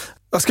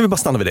 Ska vi bara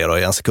stanna vid det då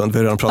i en sekund, vi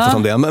har redan pratat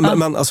om det.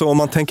 Men alltså, om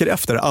man tänker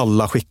efter,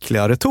 alla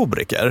skickliga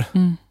retoriker,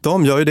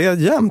 de gör ju det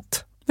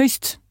jämt.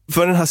 Visst.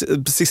 För den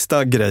här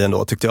sista grejen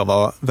då tyckte jag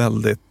var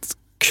väldigt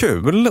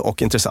kul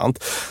och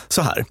intressant.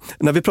 Så här,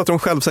 när vi pratar om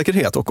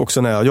självsäkerhet och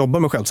också när jag jobbar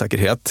med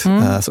självsäkerhet,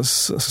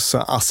 så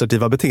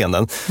assertiva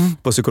beteenden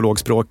på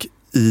psykologspråk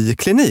i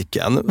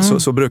kliniken,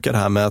 så brukar det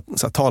här med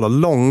att tala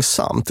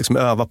långsamt, liksom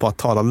öva på att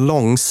tala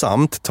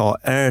långsamt, ta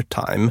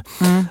airtime,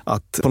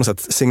 att på något sätt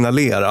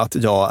signalera att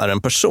jag är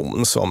en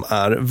person som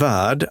är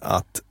värd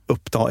att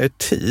uppta er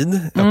tid.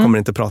 Jag kommer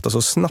inte prata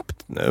så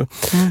snabbt nu.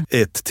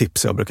 Ett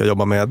tips jag brukar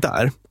jobba med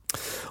där.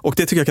 Och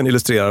det tycker jag kan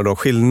illustrera då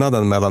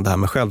skillnaden mellan det här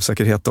med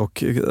självsäkerhet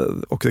och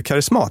det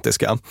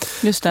karismatiska.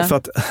 Just det. För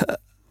att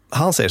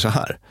han säger så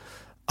här: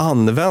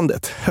 använd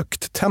ett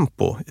högt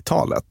tempo i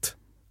talet.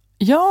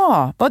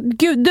 Ja,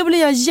 gud, då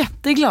blir jag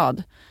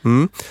jätteglad.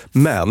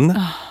 Men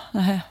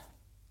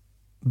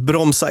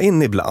bromsa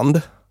in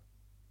ibland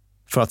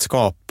för att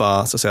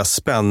skapa så att säga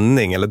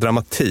spänning eller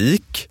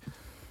dramatik,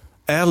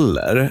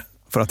 eller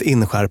för att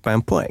inskärpa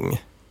en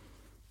poäng.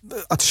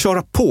 Att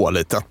köra på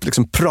lite, att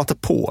liksom prata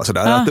på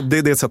sådär. Att det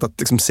är ett sätt att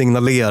liksom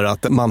signalera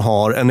att man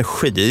har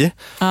energi,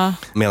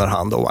 menar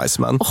han då,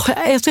 Wiseman.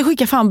 Jag ska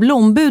skicka fram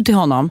blombud till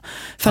honom.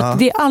 För att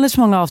det är alldeles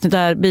för många avsnitt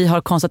där vi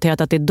har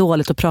konstaterat att det är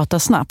dåligt att prata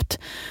snabbt.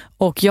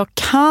 Och jag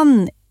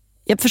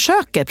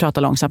försöker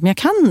prata långsamt, men jag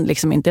kan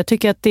liksom inte. Jag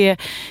tycker att det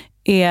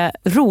är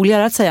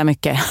roligare att säga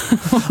mycket.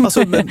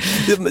 Alltså,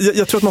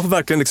 jag tror att man får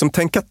verkligen liksom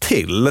tänka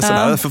till.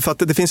 Sådär, för att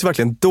det finns ju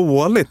verkligen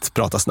dåligt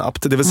prata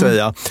snabbt. Det vill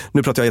säga,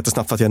 nu pratar jag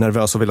jättesnabbt för att jag är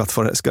nervös och vill att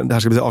det här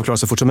ska bli avklarat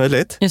så fort som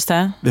möjligt. Just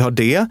det. Vi har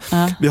det.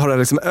 Vi har det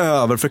liksom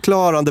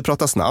överförklarande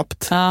prata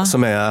snabbt.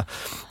 Som är,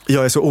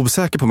 jag är så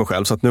osäker på mig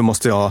själv så att nu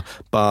måste jag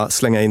bara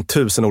slänga in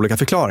 1000 olika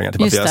förklaringar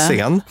till att jag är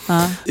sen.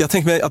 Jag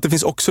tänker mig att det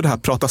finns också det här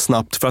prata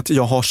snabbt för att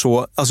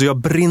jag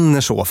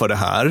brinner så för det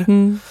här.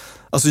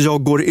 Alltså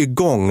jag går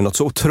igång något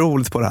så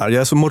otroligt på det här.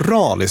 Jag är så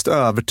moraliskt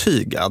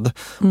övertygad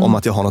om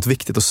att jag har något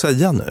viktigt att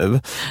säga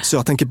nu. Så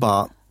jag tänker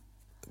bara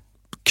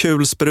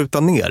spruta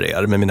ner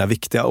er med mina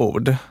viktiga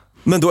ord.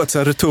 Men då ett så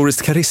här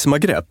retoriskt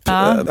karismagrepp.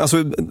 Alltså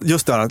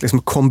just det här att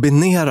liksom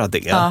kombinera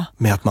det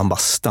med att man bara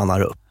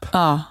stannar upp.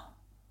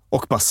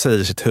 Och bara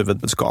säger sitt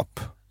huvudbudskap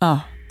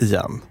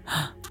igen.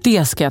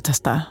 Det ska jag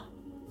testa.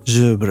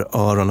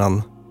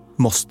 Djuröronen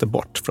måste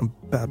bort från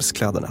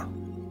bebiskläderna.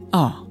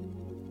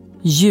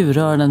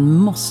 Djuröronen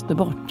måste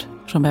bort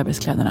från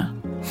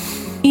bebiskläderna.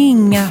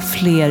 Inga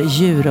fler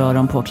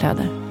djuröron på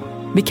kläder.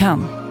 Vi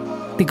kan.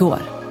 Det går.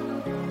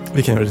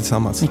 Vi kan göra det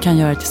tillsammans. Vi kan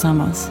göra det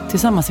tillsammans.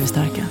 Tillsammans är vi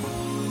starka.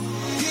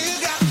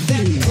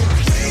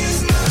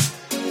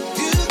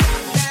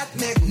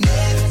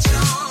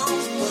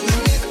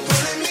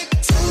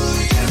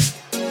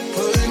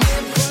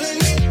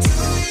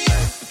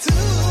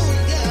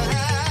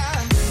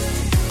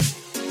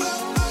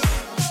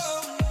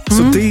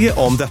 Så det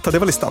om detta, det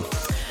var listan.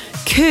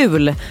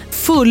 Kul!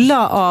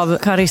 Fulla av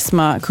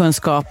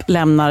karismakunskap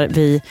lämnar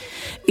vi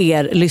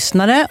er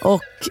lyssnare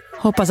och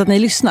hoppas att ni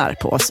lyssnar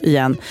på oss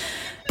igen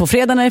på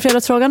fredag när det är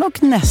fredagsfrågan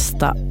och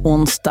nästa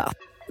onsdag.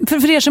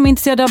 För er som är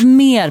intresserade av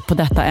mer på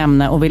detta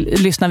ämne och vill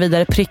lyssna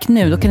vidare prick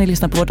nu, då kan ni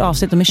lyssna på vårt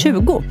avsnitt nummer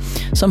 20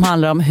 som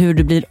handlar om hur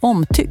du blir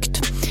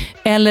omtyckt.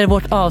 Eller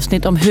vårt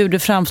avsnitt om hur du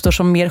framstår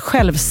som mer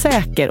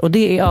självsäker, och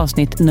det är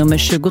avsnitt nummer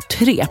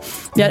 23.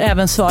 Vi har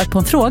även svarat på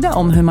en fråga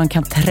om hur man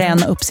kan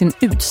träna upp sin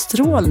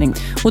utstrålning.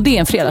 Och det är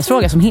en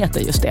fredagsfråga som heter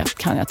just det: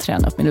 kan jag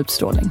träna upp min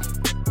utstrålning?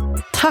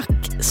 Tack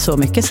så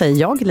mycket,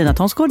 säger jag, Lina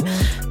Thomsgård,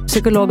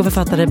 psykolog och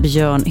författare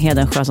Björn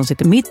Hedensjö som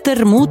sitter mitt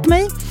emot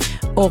mig,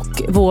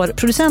 och vår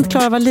producent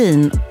Clara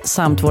Wallin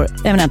samt vår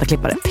eminenta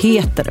klippare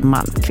Peter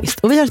Malmqvist.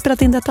 Och vi har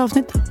spelat in detta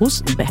avsnitt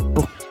hos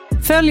Beppo.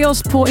 Följ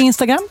oss på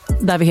Instagram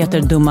där vi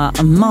heter Dumma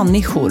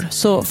Människor,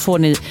 så får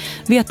ni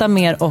veta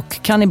mer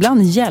och kan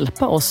ibland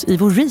hjälpa oss i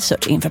vår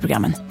research inför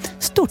programmen.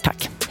 Stort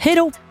tack. Hej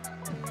då!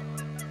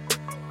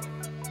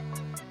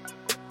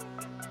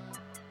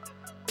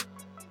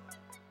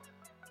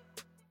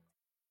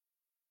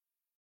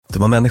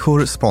 Dumma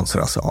Människor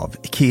sponsras av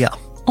IKEA.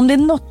 Om det är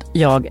något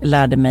jag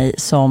lärde mig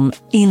som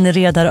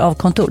inredare av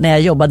kontor, när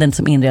jag jobbade inte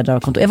som inredare av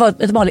kontor, jag var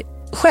ett vanligt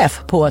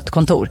chef på ett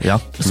kontor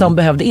som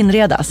behövde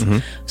inredas,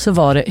 så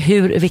var det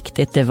hur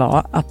viktigt det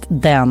var att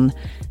den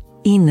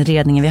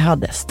inredningen vi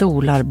hade,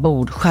 stolar,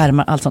 bord,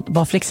 skärmar, allt sånt,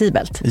 var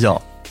flexibelt.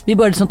 Vi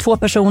började som 2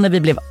 personer,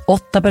 vi blev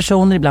 8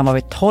 personer, ibland var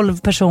vi 12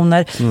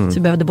 personer. Så vi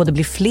behövde både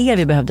bli fler,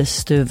 vi behövde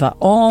stuva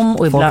om.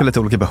 Och folk har lite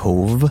olika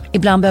behov.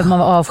 Ibland behöver man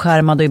vara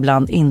avskärmad och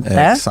ibland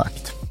inte.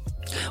 Exakt.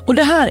 Och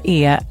det här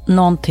är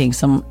någonting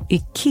som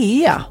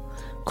IKEA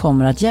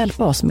kommer att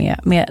hjälpa oss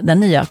med den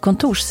nya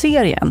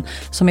kontorsserien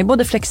som är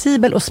både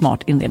flexibel och smart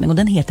inredning, och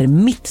den heter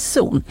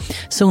Mittzon.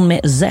 Zon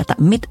med Z,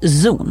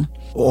 Mittzon.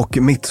 Och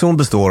Mittzon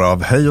består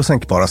av höj- och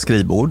sänkbara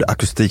skrivbord,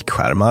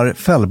 akustikskärmar,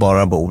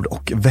 fällbara bord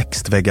och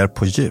växtväggar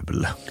på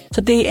hjul.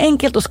 Så det är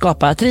enkelt att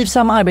skapa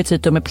trivsamma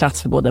arbetsytor med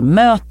plats för både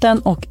möten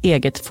och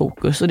eget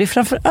fokus. Och det är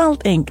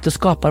framförallt enkelt att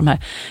skapa de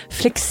här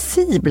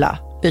flexibla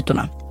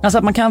ytorna. Alltså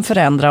att man kan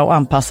förändra och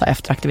anpassa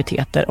efter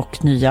aktiviteter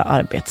och nya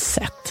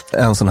arbetssätt.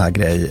 En sån här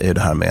grej är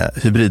det här med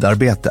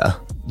hybridarbete.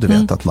 Du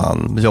vet att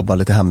man jobbar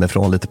lite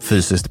hemifrån, lite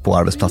fysiskt på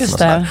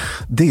arbetsplatsen.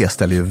 Det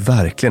ställer ju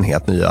verkligen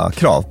helt nya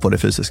krav på det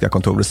fysiska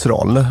kontorets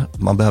roll.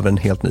 Man behöver en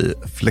helt ny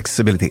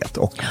flexibilitet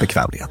och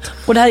bekvämlighet.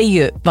 Och det här är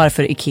ju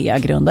varför IKEA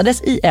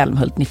grundades i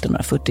Älmhult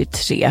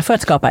 1943 för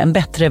att skapa en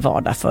bättre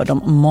vardag för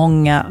de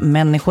många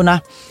människorna.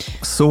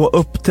 Så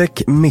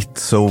upptäck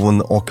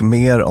Mittzon och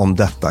mer om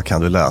detta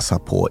kan du läsa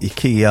på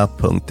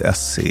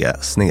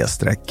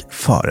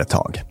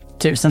ikea.se/företag.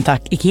 Tusen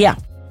tack IKEA!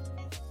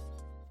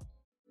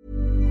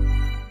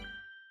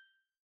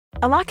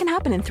 A lot can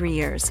happen in 3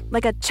 years,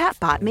 like a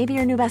chatbot may be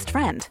your new best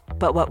friend.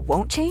 But what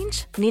won't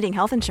change? Needing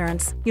health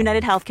insurance.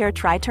 United Healthcare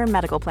Tri-Term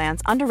Medical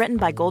Plans, underwritten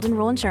by Golden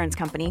Rule Insurance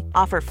Company,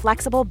 offer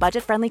flexible,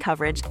 budget-friendly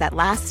coverage that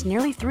lasts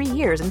nearly 3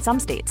 years in some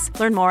states.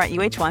 Learn more at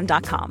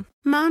uh1.com.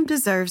 Mom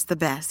deserves the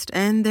best,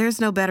 and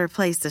there's no better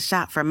place to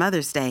shop for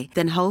Mother's Day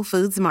than Whole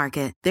Foods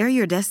Market. They're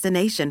your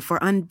destination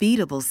for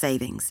unbeatable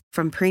savings,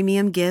 from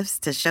premium gifts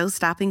to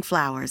show-stopping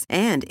flowers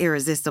and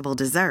irresistible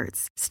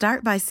desserts.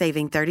 Start by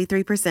saving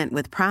 33%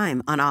 with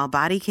Prime on all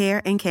body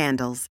care and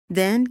candles.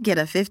 Then get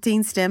a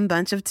 15-stem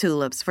bunch of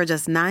tulips for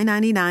just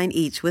 $9.99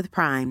 each with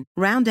Prime.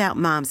 Round out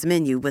Mom's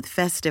menu with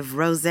festive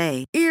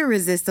rosé,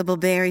 irresistible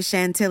berry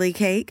chantilly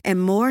cake,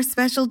 and more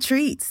special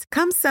treats.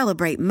 Come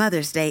celebrate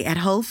Mother's Day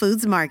at Whole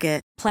Foods Market.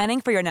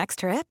 Planning for your next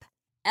trip?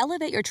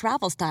 Elevate your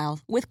travel style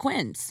with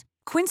Quince.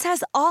 Quince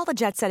has all the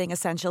jet-setting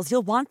essentials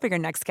you'll want for your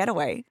next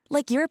getaway,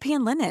 like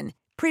European linen,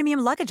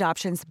 premium luggage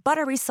options,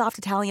 buttery soft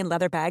Italian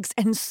leather bags,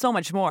 and so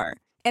much more.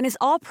 And is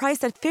all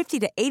priced at 50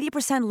 to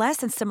 80% less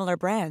than similar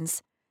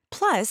brands.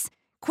 Plus,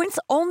 Quince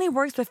only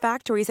works with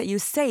factories that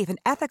use safe and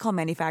ethical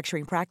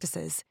manufacturing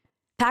practices.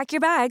 Pack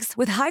your bags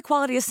with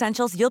high-quality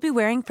essentials you'll be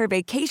wearing for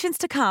vacations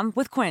to come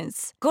with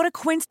Quince. Go to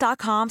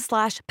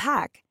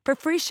quince.com/pack for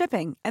free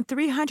shipping and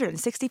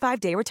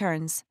 365-day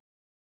returns.